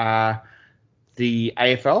 that the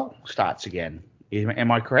AFL starts again.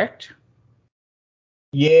 Am I correct?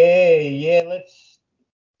 Yeah.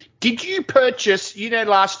 Did you purchase?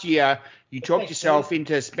 Last year you talked yourself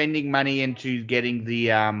into spending money into getting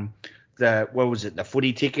the what was it, the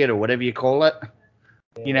footy ticket or whatever you call it?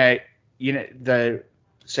 Yeah.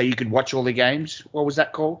 So you could watch all the games. What was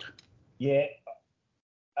that called? Yeah.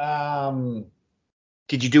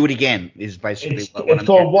 Did you do it again? Is basically it's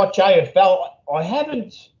called Watch AFL. I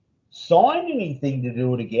haven't signed anything to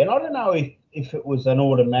do it again. I don't know if it was an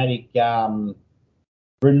automatic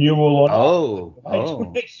renewal or not. Oh.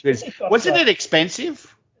 Wasn't it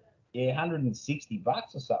expensive? Yeah, $160 or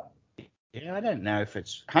something. Yeah, I don't know if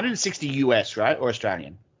it's 160 US, right, or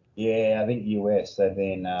Australian. Yeah, I think US. So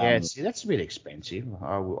then. See, that's a bit expensive.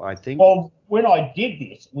 I think. Well, when I did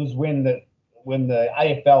this was when the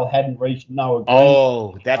AFL hadn't reached no agreement.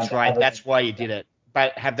 Oh, that's right. That's why you did it.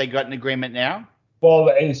 But have they got an agreement now? Well,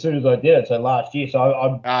 as soon as I did it, so last year. So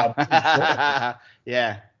I'm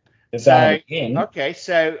yeah. So okay.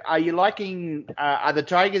 So are you liking? Are the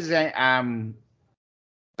Tigers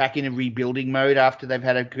back in a rebuilding mode after they've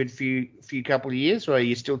had a good few couple of years, or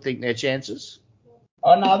you still think their chances?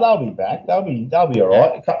 Oh no, they'll be back. They'll be all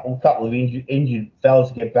right. A couple of injured fellas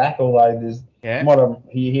get back. Although there's what I'm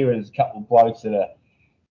hearing is a couple of blokes that are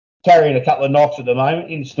carrying a couple of knocks at the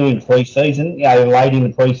moment. Still in pre-season, late in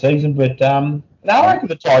the pre-season. But no, I reckon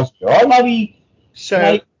the Tigers will be all right. Maybe.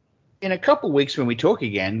 So in a couple of weeks when we talk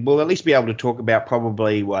again, we'll at least be able to talk about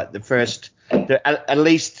probably at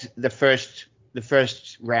least the first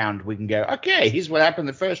round. We can go, okay, here's what happened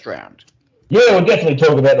the first round. Yeah, we'll definitely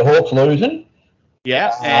talk about the Hawks losing.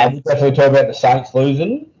 Yeah, and we'll definitely talk about the Saints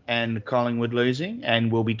losing. And Collingwood losing.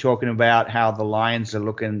 And we'll be talking about how the Lions are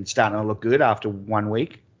starting to look good after 1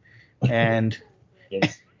 week. And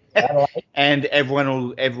and everyone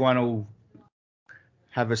will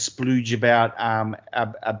have a splooge about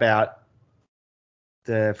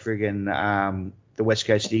the friggin' the West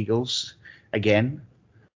Coast Eagles again.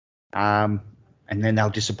 And then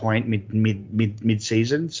they'll disappoint mid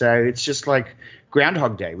season. So it's just like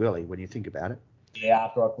Groundhog Day, really, when you think about it. Yeah,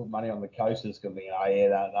 after I put money on the Coasters, they'll be all right.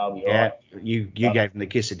 Yeah, you gave them the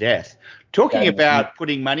kiss of death. Talking about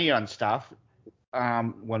putting money on stuff,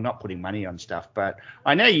 well, not putting money on stuff, but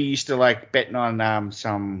I know you used to like betting on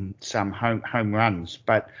some home runs.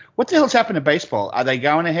 But what the hell's happened to baseball? Are they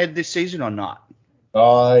going ahead this season or not?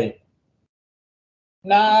 Because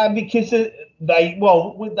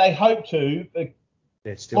they hope to.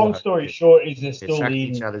 Long story short is they're still in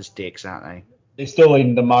each other's dicks, aren't they? They're still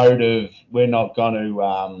in the mode of we're not going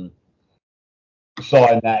to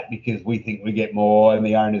sign that because we think we get more, and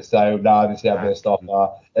the owners say, no, this is our best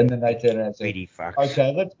offer, and then they turn around and say,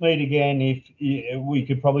 okay, let's meet again. If we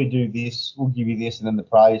could probably do this, we'll give you this, and then the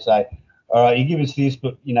pros say, all right, you give us this,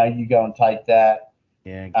 but you go and take that.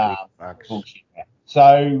 Yeah, bullshit.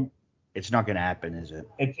 So it's not going to happen, is it?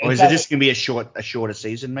 Or is it just going to be a shorter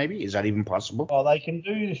season? Maybe is that even possible? Well, they can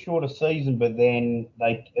do the shorter season, but then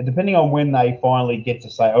depending on when they finally get to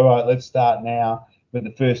say, all right, let's start now with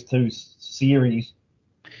the first two series,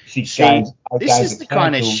 6 games. This is the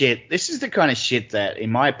kind of shit. This is the kind of shit that,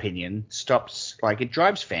 in my opinion, it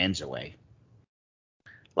drives fans away.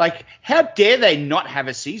 Like, how dare they not have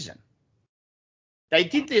a season? They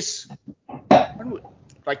did this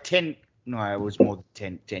like 10. No, it was more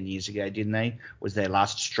than 10 years ago, didn't they? Was their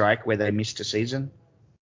last strike where they missed a season?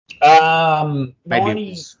 Maybe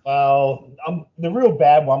 90. The real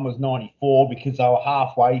bad one was 94 because they were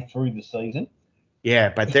halfway through the season.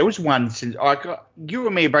 Yeah, but there was one since you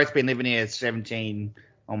and me have both been living here 17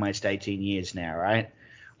 almost 18 years now, right?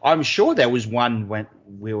 I'm sure there was one when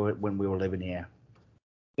we were living here.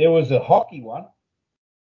 There was a hockey one.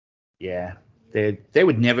 Yeah, there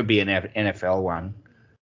would never be an NFL one.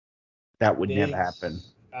 That would never happen.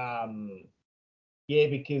 Yeah,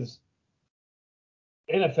 because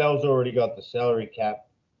NFL's already got the salary cap.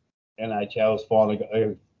 NHL's finally got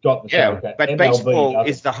the salary cap. But MLB baseball doesn't.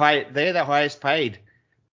 is they're the highest paid.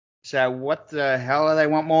 So what the hell do they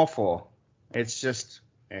want more for? It's just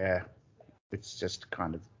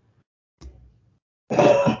kind of.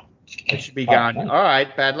 It should be going, all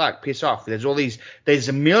right, bad luck, piss off. There's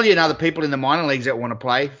a million other people in the minor leagues that want to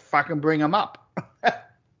play. Fucking bring them up.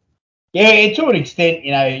 Yeah, to an extent,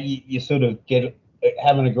 you sort of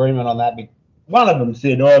have an agreement on that. One of them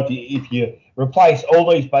said, if you replace all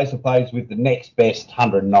these basic players with the next best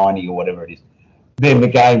 190 or whatever it is, then the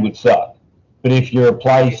game would suck. But if you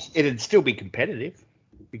replace... It'd still be competitive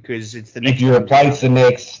because it's the next... If you replace the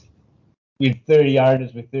next with 30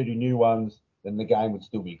 owners with 30 new ones, then the game would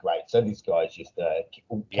still be great. So this guy's just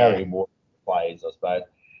carrying more players, I suppose.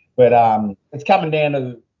 But it's coming down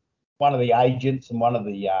to one of the agents and one of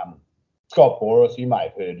the Scott Boras. You may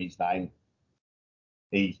have heard his name.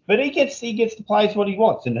 But he gets the players what he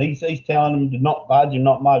wants, and he's telling them to not budge and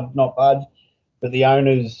not budge. But the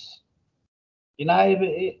owners,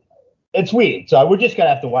 it's weird. So we're just going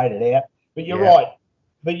to have to wait it out. But you're right.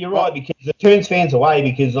 But you're right because it turns fans away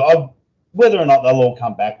because whether or not they'll all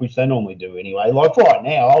come back, which they normally do anyway. Like right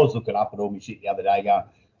now, I was looking up at all my shit the other day going,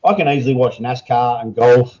 I can easily watch NASCAR and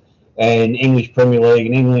golf and English Premier League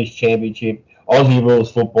and English Championship, Aussie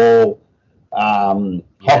rules football,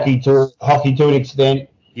 hockey to an extent.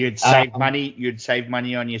 You'd save money. You'd save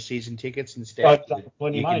money on your season tickets instead.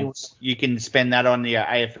 You can spend that on the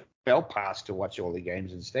AFL pass to watch all the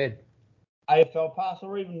games instead. AFL pass,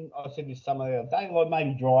 or even I said this some other day, like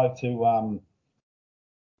maybe drive to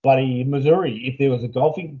bloody Missouri if there was a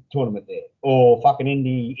golfing tournament there, or fucking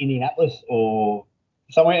Indianapolis or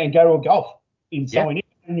somewhere, and go to a golf in somewhere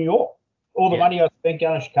in New York. All the money I spent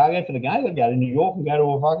going to Chicago for the game, I'd go to New York and go to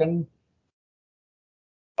a fucking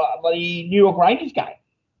bloody New York Rangers game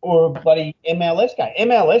or a bloody MLS game.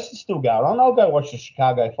 MLS is still going on. I'll go watch the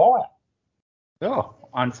Chicago Fire. Oh,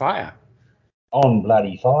 on fire. On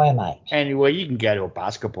bloody fire, mate. And well, you can go to a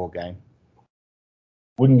basketball game.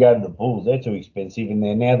 Wouldn't go to the Bulls. They're too expensive, and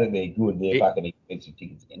now that they're good, they're fucking expensive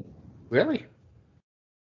tickets again. Really?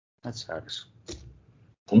 That sucks.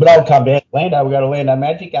 But I'll come down to Orlando. We've got a Orlando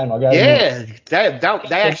Magic game. I'll go. Yeah, they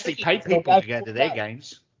actually pay people to go to their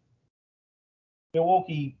games.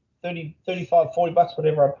 Milwaukee, 30, 35, $40,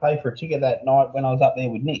 whatever I paid for a ticket that night when I was up there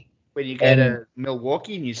with Nick. When you go to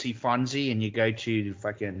Milwaukee and you see Fonzie and you go to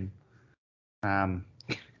fucking...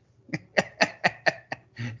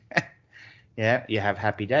 yeah, you have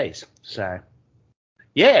happy days. So,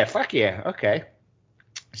 yeah, fuck yeah, okay.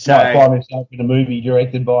 So I find myself in a movie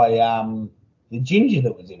directed by the ginger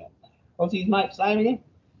that was in it. What's his mate's name again?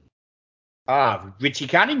 Richie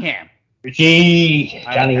Cunningham. Richie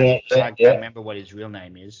Cunningham. I can't remember what his real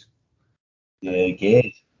name is. Yeah, who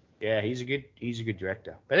cares? Yeah, he's a good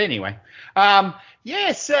director. But anyway,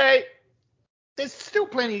 so there's still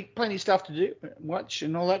plenty of stuff to do, watch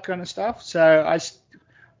and all that kind of stuff. So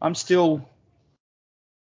I'm still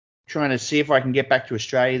trying to see if I can get back to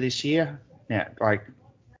Australia this year. Yeah, like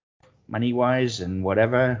money wise and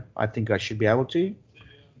whatever, I think I should be able to.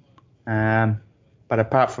 But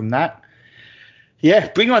apart from that,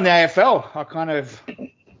 bring on the AFL. I kind of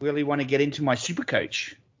really want to get into my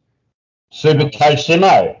Supercoach. Supercoach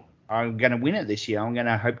Simo. I'm going to win it this year. I'm going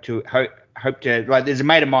to hope to like. There's a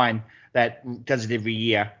mate of mine that does it every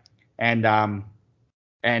year, and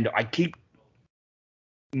I keep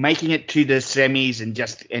making it to the semis and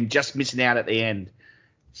just missing out at the end.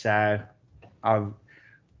 So I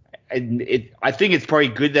think it's probably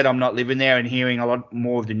good that I'm not living there and hearing a lot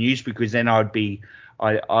more of the news, because then I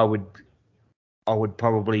would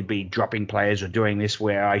probably be dropping players or doing this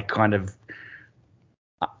where I kind of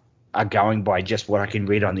are going by just what I can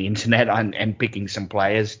read on the internet and picking some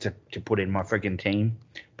players to put in my freaking team.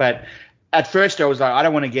 But at first I was like, I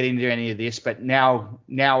don't want to get into any of this, but now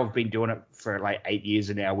I've been doing it for like 8 years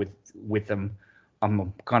now with them.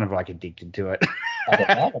 I'm kind of like addicted to it.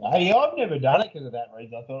 Hey, I've never done it because of that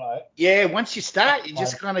reason. I thought once you start, you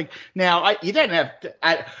just kind of you don't have to.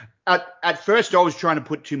 At first, I was trying to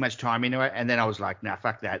put too much time into it, and then I was like, nah,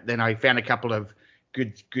 fuck that. Then I found a couple of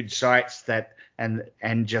good sites that and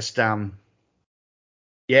just and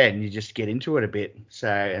you just get into it a bit. So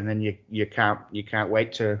and then you can't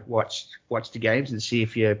wait to watch the games and see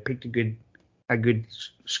if you picked a good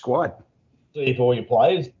squad. See if all your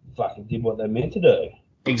players fucking did what they're meant to do.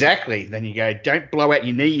 Exactly. Then you go, don't blow out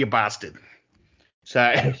your knee, you bastard.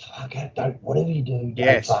 So Don't fuck up. Don't, whatever you do,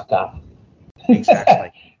 yes, don't fuck up.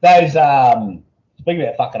 Exactly. Those, speaking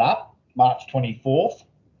about fucking up, March 24th,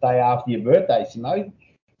 day after your birthday, Simo,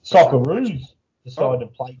 Socceroos decided to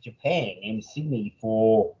play Japan in Sydney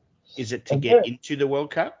for... Is it to get into the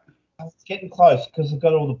World Cup? It's getting close because they've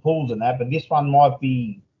got all the pools and that, but this one might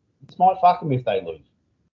fuck them if they lose.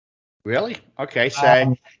 Really? Okay,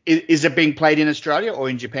 so is it being played in Australia or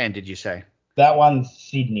in Japan, did you say? That one's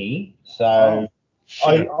Sydney, so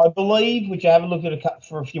I believe we should have a look at it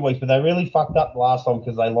for a few weeks, but they really fucked up last time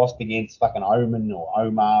because they lost against fucking Oman or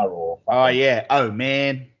Omar or... Oh, yeah. Oh,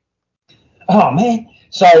 man.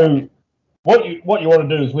 So what you want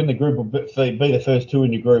to do is win the group or be the first two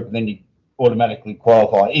in your group, and then you automatically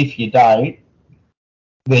qualify. If you don't,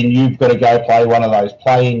 then you've got to go play one of those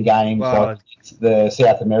playing games like the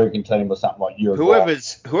South American team or something like Uruguay.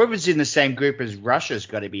 Whoever's in the same group as Russia's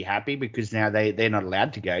got to be happy because now they're not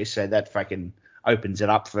allowed to go, so that fucking opens it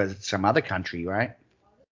up for some other country, right?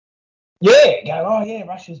 Yeah,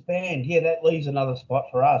 Russia's banned. Yeah, that leaves another spot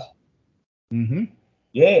for us. Mm-hmm.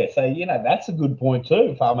 Yeah, so, that's a good point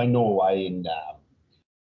too. If Norway and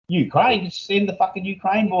Ukraine, just send the fucking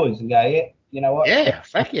Ukraine boys and go, yeah, you know what? Yeah,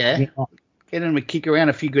 fuck yeah. Get them to kick around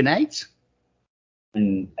a few grenades.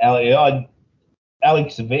 And Alex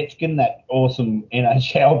Ovechkin, that awesome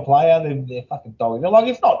NHL player, they're fucking dogging. Like,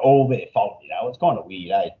 it's not all their fault, It's kind of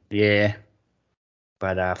weird, eh? Yeah.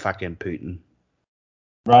 But fucking Putin.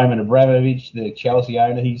 Roman Abramovich, the Chelsea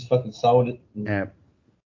owner, he's fucking sold it. Yeah.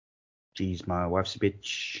 Jeez, my wife's a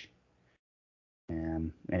bitch.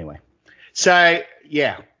 Anyway. So,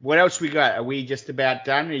 yeah. What else we got? Are we just about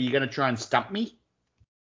done? Are you going to try and stump me?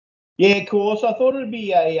 Yeah, of course. I thought it'd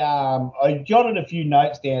be I jotted a few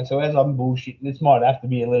notes down, so as I'm bullshitting, this might have to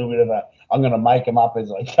be a little bit of I'm going to make them up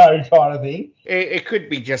as I go kind of thing. It could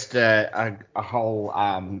be just a whole,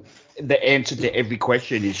 the answer to every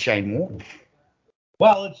question is Shane Warne.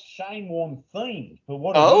 Well, it's Shane Warne themed, but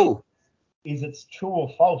what it is it's true or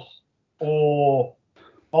false, or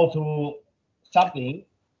multiple something.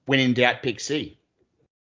 When in doubt, pick C.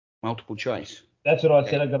 Multiple choice. That's what I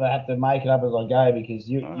said. I'm going to have to make it up as I go because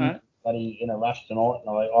you're bloody in a rush tonight.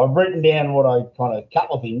 And I've written down what I kind of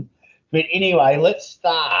couple of things. But anyway, let's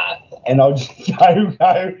start. And I'll just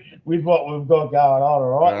go with what we've got going on,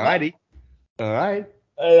 all right? Alrighty. All right.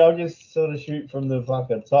 And I'll just sort of shoot from the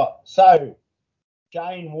fucking top. So,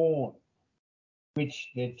 Shane Warne, which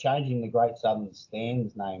they're changing the Great Southern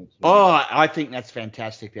Stand's name to. Oh, I think that's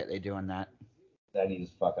fantastic that they're doing that. That is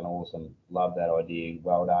fucking awesome. Love that idea.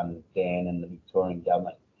 Well done, Dan and the Victorian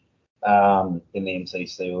government, in the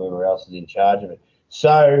MCC, whoever else is in charge of it.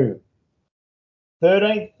 So,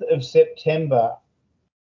 13th of September,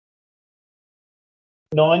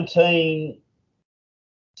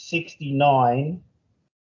 1969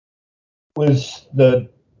 was the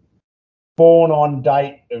born on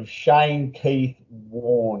date of Shane Keith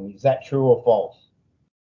Warne. Is that true or false?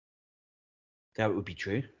 That would be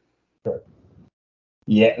true. True.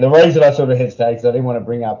 Yeah, the reason I sort of hesitated is I didn't want to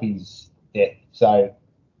bring up his death, so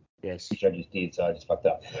yes, which I just did, so I just fucked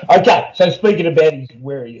up. Okay, so speaking about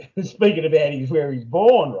where he's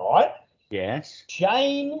born, right? Yes.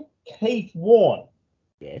 Shane Keith Warne.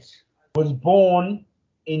 Yes. Was born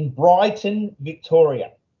in Brighton,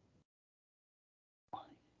 Victoria.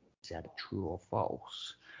 Is that true or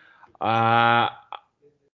false?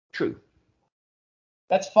 True.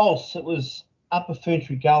 That's false. It was Upper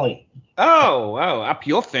Ferntree Gully. Oh, up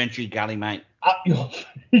your Ferntree Gully, mate. Up your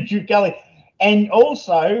Ferntree Gully. And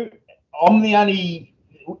also,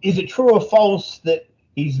 is it true or false that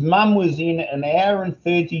his mum was in an hour and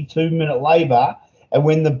 32-minute labour, and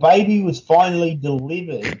when the baby was finally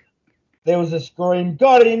delivered, there was a scream,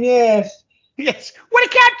 got him, yes. Yes, what a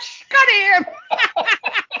catch, got him.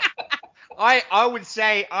 I would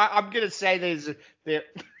say, I'm going to say there.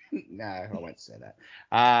 No, I won't say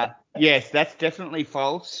that. Yes, that's definitely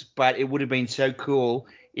false, but it would have been so cool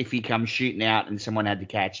if he come shooting out and someone had to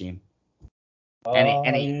catch him.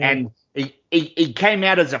 And he came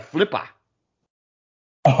out as a flipper.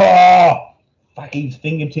 Oh, fuck his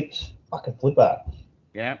fingertips. Fucking flipper.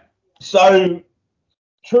 Yeah. So,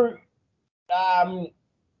 true.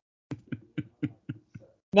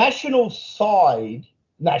 National side.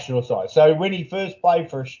 So when he first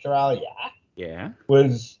played for Australia,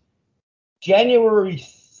 was January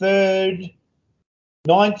 3rd,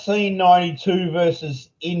 1992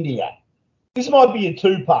 versus India. This might be a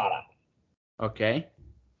two-parter. Okay.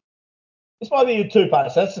 This might be a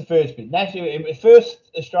two-parter. So that's the first bit. National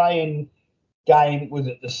first Australian game was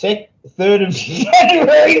at the 3rd of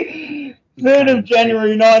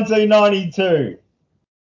January 1992.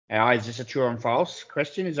 Is this a true or false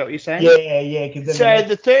question? Is that what you're saying? Yeah. So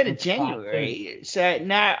the 3rd of January. So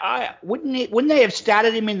now, wouldn't they have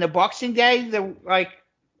started him in the Boxing Day,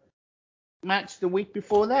 match the week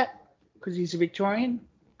before that, because he's a Victorian?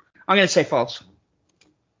 I'm going to say false.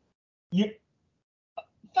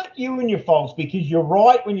 Fuck you and your false, because you're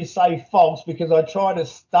right when you say false, because I try to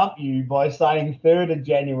stump you by saying 3rd of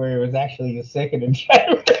January was actually the 2nd of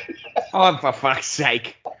January. Oh, for fuck's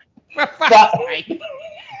sake. For fuck's sake.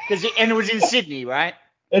 And it was in Sydney, right?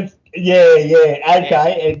 Okay.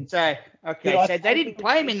 Yeah. So they didn't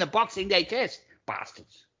play him in the Boxing Day test.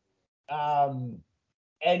 Bastards. And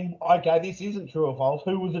okay, this isn't true or false.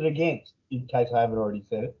 Who was it against, in case I haven't already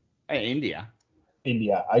said it? India.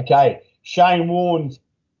 Okay. Shane Warne's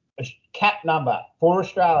cap number for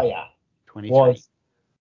Australia 23. was,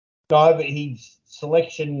 no, but his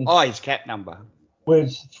selection. Oh, his cap number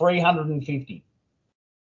was 350.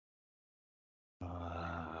 No.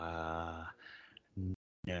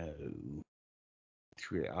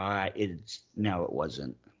 No, it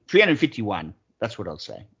wasn't. 351. That's what I'll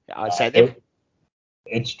say. I'd say that.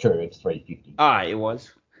 It's true. It's 350. It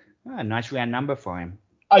was. Nice round number for him.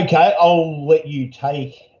 Okay, I'll let you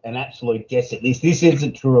take an absolute guess at this. This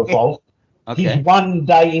isn't true or false. Okay. His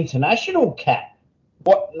one-day international cap.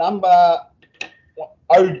 What number?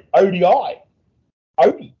 ODI.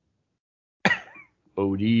 OD.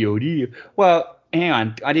 Well, hang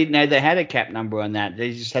on. I didn't know they had a cap number on that.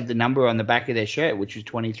 They just had the number on the back of their shirt, which was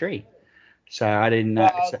 23. So I didn't know.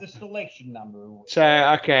 The selection number. So,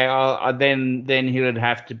 okay, then he would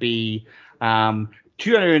have to be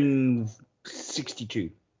 262.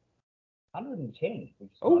 110.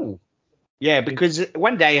 Oh, yeah, because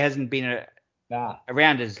one day hasn't been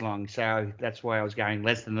around as long, so that's why I was going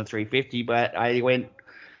less than the 350, but I went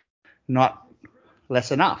not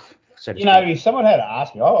less enough. So if someone had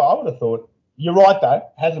asked me, I would have thought, you're right though,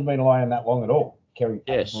 hasn't been around that long at all. Kerry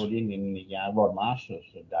brought in the Rod Marshall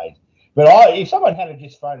days. But if someone had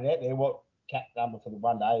just thrown it out there, what cap number for the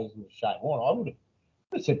one day is with Shane Warne, I would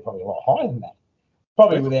have said probably a lot higher than that.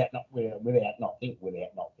 Probably without not thinking.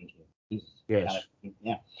 Yes.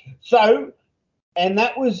 So, and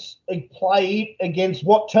that was played against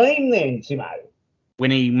what team then, Simo?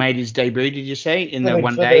 When he made his debut, did you say, in the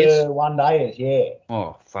one days? The one days, yeah.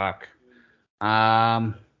 Oh, fuck.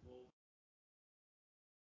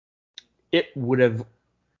 It would have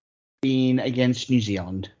been against New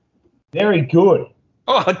Zealand. Very good.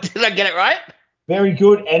 Oh, did I get it right? Very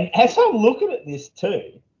good. And as I'm looking at this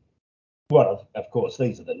too, well, of course,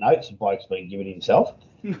 these are the notes the bloke's been giving himself.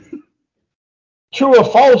 True or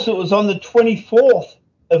false, it was on the 24th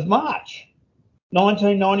of March,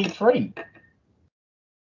 1993.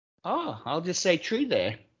 Oh, I'll just say true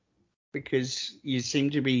there, because you seem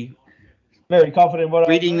to be very confident.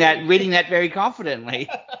 Reading that very confidently.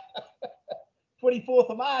 24th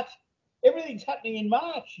of March. Everything's happening in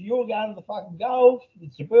March. You're going to the fucking golf.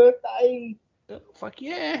 It's your birthday. Oh, fuck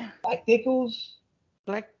yeah. Black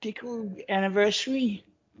Dickle anniversary.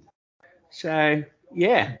 So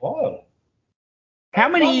yeah. Wow. How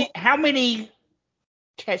many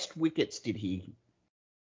test wickets did he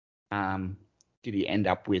end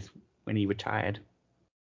up with when he retired?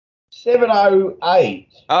 708.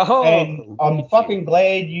 Oh, and I'm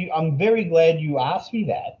very glad you asked me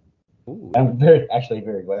that. Ooh. I'm very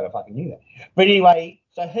glad I fucking knew that. But anyway,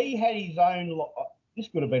 so he had his own. This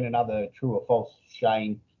could have been another true or false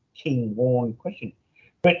Shane King Warne question,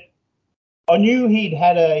 but I knew he'd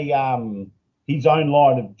had his own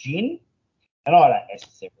line of gin, and I don't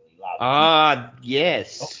necessarily love gin.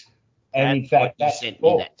 Yes. And in fact, what you sent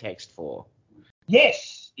me that text for.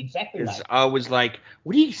 Yes, exactly. Because I was like,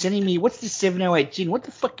 "What are you sending me? What's the 708 gin? What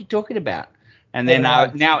the fuck are you talking about?" And then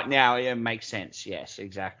now it makes sense. Yes,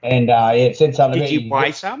 exactly. And it said something. Did you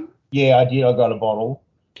buy some? Yeah, I did. I got a bottle.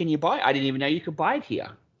 Can you buy it? I didn't even know you could buy it here.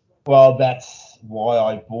 Well, that's why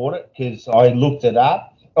I bought it, because I looked it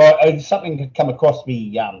up. Something had come across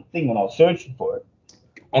me thing when I was searching for it,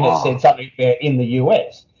 and it said something in the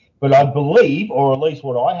US. But I believe, or at least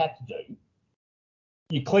what I had to do,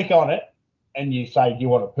 you click on it and you say, do you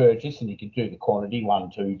want to purchase? And you can do the quantity,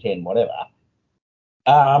 1, 2, 10, whatever.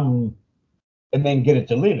 And then get it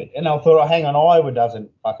delivered. And I thought, hang on, Iowa doesn't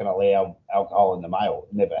fucking allow alcohol in the mail.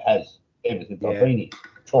 It never has, ever since I've been here.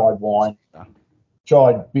 Tried wine,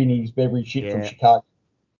 tried Binny's beverage shit from Chicago.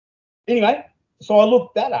 Anyway, so I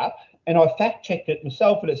looked that up and I fact-checked it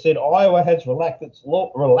myself, and it said Iowa has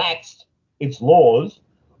relaxed its laws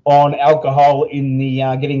on alcohol in the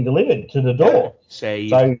getting delivered to the door. So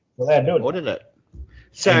allowed to do it. Ordered it.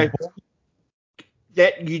 So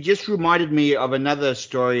that you just reminded me of another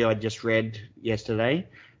story I just read yesterday.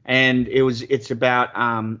 and it's about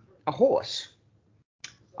a horse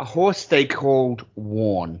they called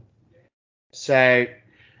Warn. So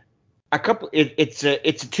it's a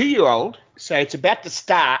 2-year-old, so it's about to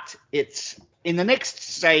start. It's in the next,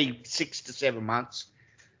 say, 6 to 7 months.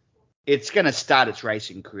 It's going to start its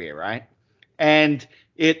racing career, right? And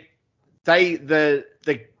the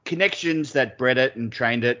connections that bred it and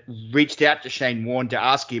trained it reached out to Shane Warne to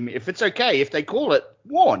ask him if it's okay if they call it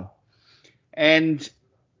Warn. And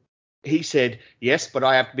he said, yes, but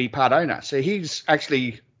I have to be part owner. So he's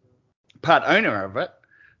actually part owner of it,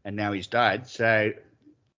 and now he's died. So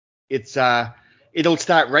it'll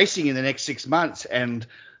start racing in the next 6 months, and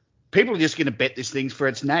people are just going to bet this thing for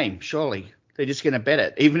its name, surely. They're just going to bet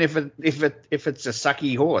it. Even if it's a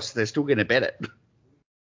sucky horse, they're still going to bet it.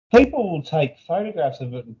 People will take photographs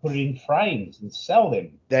of it and put it in frames and sell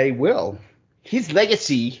them. They will. His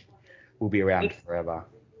legacy will be around forever.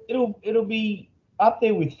 It'll be up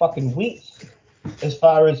there with fucking Winx as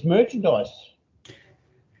far as merchandise.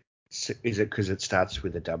 So is it because it starts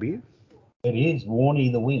with a W? It is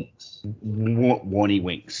Warnie the Winx. Warnie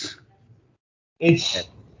Winx.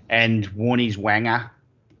 And Warnie's Wanger.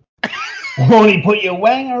 Warnie, put your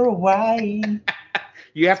wanger away.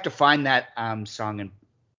 You have to find that song and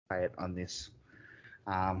play it on this.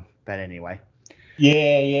 But anyway.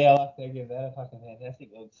 Yeah, I'll have to give that a fucking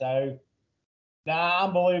fantastic look. So,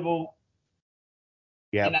 unbelievable.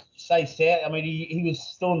 Yeah. You know, say sad. I mean, he was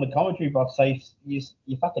still in the commentary box. So you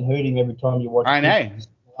fucking heard him every time you watch. I know.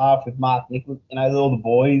 Laugh with Mark Nichols. You know, all the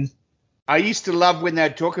boys. I used to love when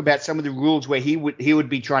they'd talk about some of the rules where he would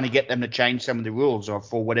be trying to get them to change some of the rules or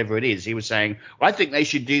for whatever it is. He was saying, well, I think they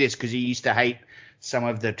should do this because he used to hate some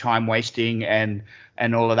of the time wasting and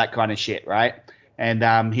all of that kind of shit, right?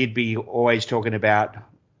 And he'd be always talking about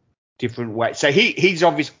different ways. So he's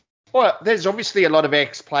obviously, well, there's obviously a lot of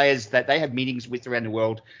ex-players that they have meetings with around the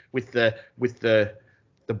world with the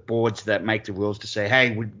boards that make the rules to say,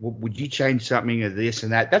 hey, would you change something or this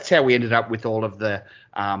and that? That's how we ended up with all of the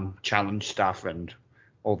challenge stuff and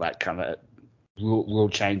all that kind of rule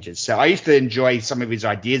changes. So I used to enjoy some of his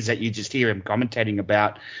ideas that you just hear him commentating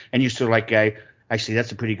about, and you sort of like go, actually,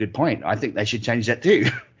 that's a pretty good point. I think they should change that too.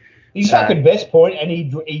 His fucking best point, and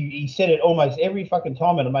he said it almost every fucking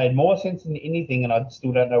time, and it made more sense than anything, and I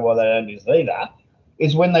still don't know why they don't do this either,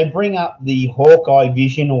 is when they bring up the Hawkeye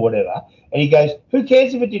vision or whatever, and he goes, who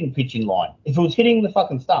cares if it didn't pitch in line? If it was hitting the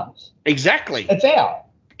fucking stumps. Exactly. It's out.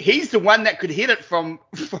 He's the one that could hit it from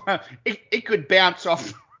it could bounce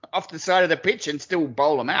off the side of the pitch and still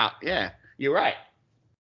bowl them out. Yeah, you're right.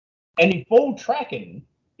 And if ball tracking,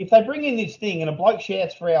 if they bring in this thing and a bloke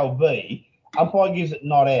shouts for LV, umpire gives it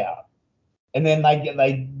not out, and then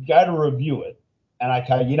they go to review it, and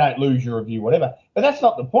okay, you don't lose your review, whatever. But that's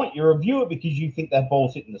not the point. You review it because you think that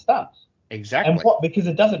ball's hitting the stumps. Exactly. And because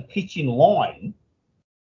it doesn't pitch in line.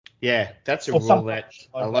 Yeah, that's a rule that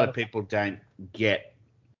a lot of people don't get.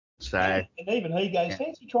 So. And even he goes,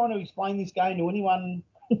 fancy trying to explain this game to anyone.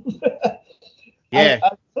 Yeah.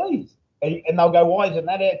 Please. And they'll go, why isn't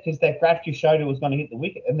that out? Because that graph just showed it was going to hit the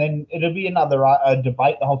wicket. And then it'll be another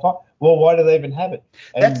debate the whole time. Well, why do they even have it?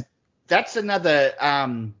 And that's another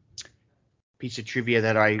piece of trivia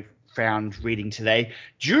that I found reading today.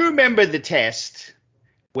 Do you remember the test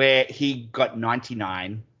where he got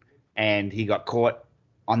 99 and he got caught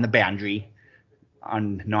on the boundary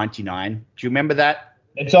on 99? Do you remember that?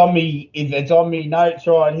 It's on me. It's on me notes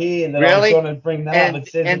right here that really? I was going to bring that up.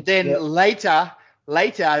 And then later,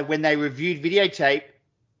 when they reviewed videotape,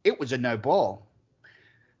 it was a no ball.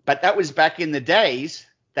 But that was back in the days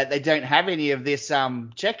that they don't have any of this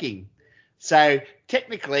checking. So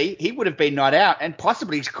technically, he would have been not out and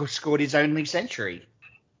possibly scored his only century.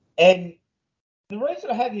 And the reason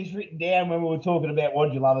I had this written down when we were talking about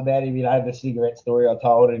what you love about him, the cigarette story I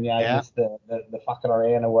told, and just the fucking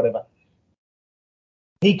around or whatever.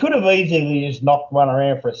 He could have easily just knocked one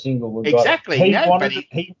around for a single. Exactly. He wanted to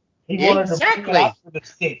bring it up with the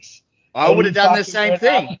sticks. I would have done the same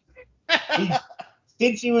thing.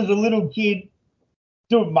 Since he was a little kid,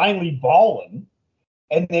 doing mainly bowling,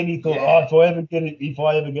 and then he thought, if I ever get a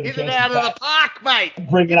chance it out of the park, mate.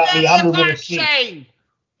 Bring it up the 100 with a stick.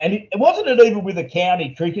 And it wasn't even with a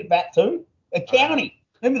county cricket bat too. A county.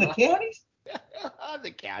 Remember the counties?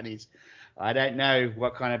 The counties. I don't know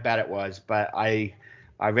what kind of bat it was, but I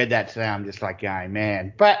read that today. I'm just like going,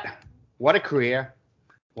 man. But what a career.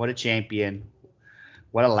 What a champion.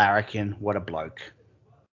 What a larrikin. What a bloke.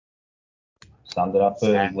 Summed it up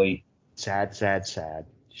perfectly. Sad.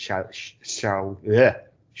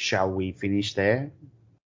 Shall we finish there?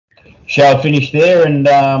 Shall finish there,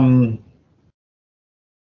 and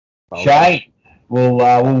Shay, we'll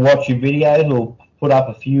watch your videos. We'll put up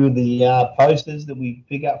a few of the posters that we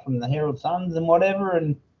pick up from the Herald Suns and whatever,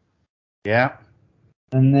 and yeah,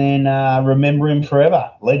 and then remember him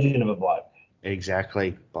forever. Legend of a bloke.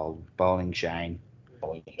 Exactly, Bowling Shane.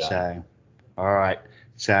 Bowling Shane. So, all right.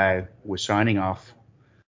 So we're signing off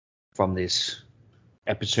from this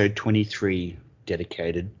episode 23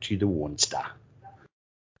 dedicated to the Warn Star.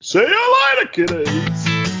 See you later, kiddies.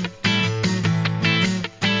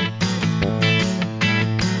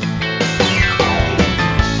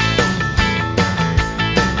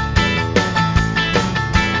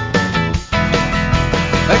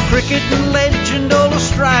 Cricket legend, all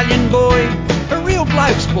Australian boy, a real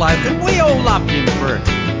bloke's bloke, and we all loved him for it.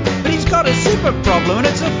 But he's got a super problem and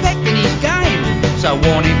it's affecting his game. So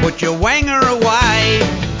Warnie, put your wanger away.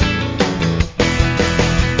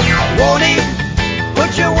 Warnie,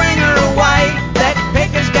 put your wanger away. That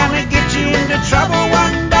pecker's gonna get you into trouble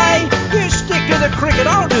one day. You stick to the cricket,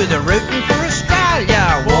 I'll do the rooting for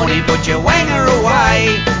Australia. Warnie, put your wanger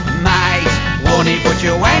away, mate. Warnie, put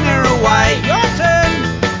your wanger away. Your turn.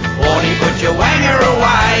 Warnie, put your wanger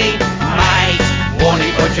away, mate.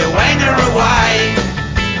 Warnie, put your wanger away.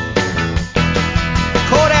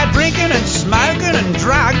 Caught out drinking and smoking and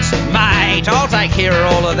drugs, mate, I'll take care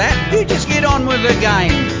of all of that. You just get on with the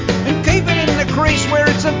game and keep it in the crease where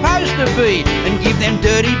it's supposed to be, and give them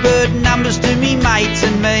dirty bird numbers to me mates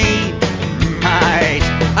and me, mate.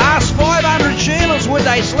 Ask 500 Sheilas would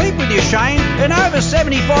they sleep with you, Shane, and over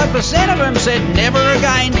 75% of them said never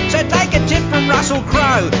again. So take a tip from Russell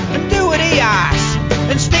Crowe and do what he asks,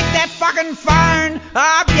 and stick that fucking phone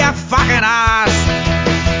up your fucking ass.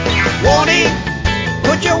 Warnie,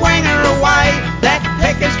 put your wanger away. That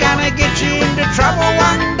pecker's gonna get you into trouble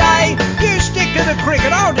one day. You stick to the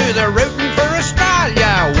cricket, I'll do the rooting for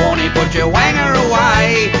Australia. Warnie, put your wanger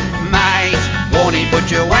away, mate. Warnie, put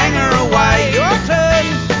your wanger away. Your turn.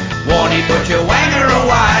 Warnie, put your wanger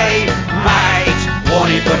away, mate.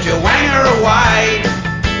 Warnie, put your wanger away.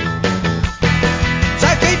 So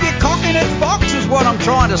keep your cocking at Fox is what I'm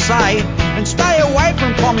trying to say, and stay away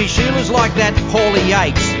from Tommy Sheilas like that Paulie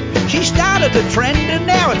Yates. She started the trend and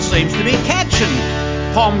now it seems to be catching.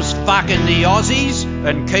 Pom's fucking the Aussies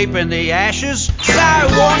and keeping the Ashes. So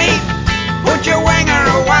Warnie, put your wanger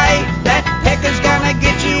away. That pecker's gonna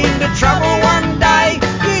get you into trouble one day.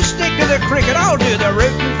 You stick to the cricket, I'll do the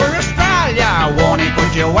rooting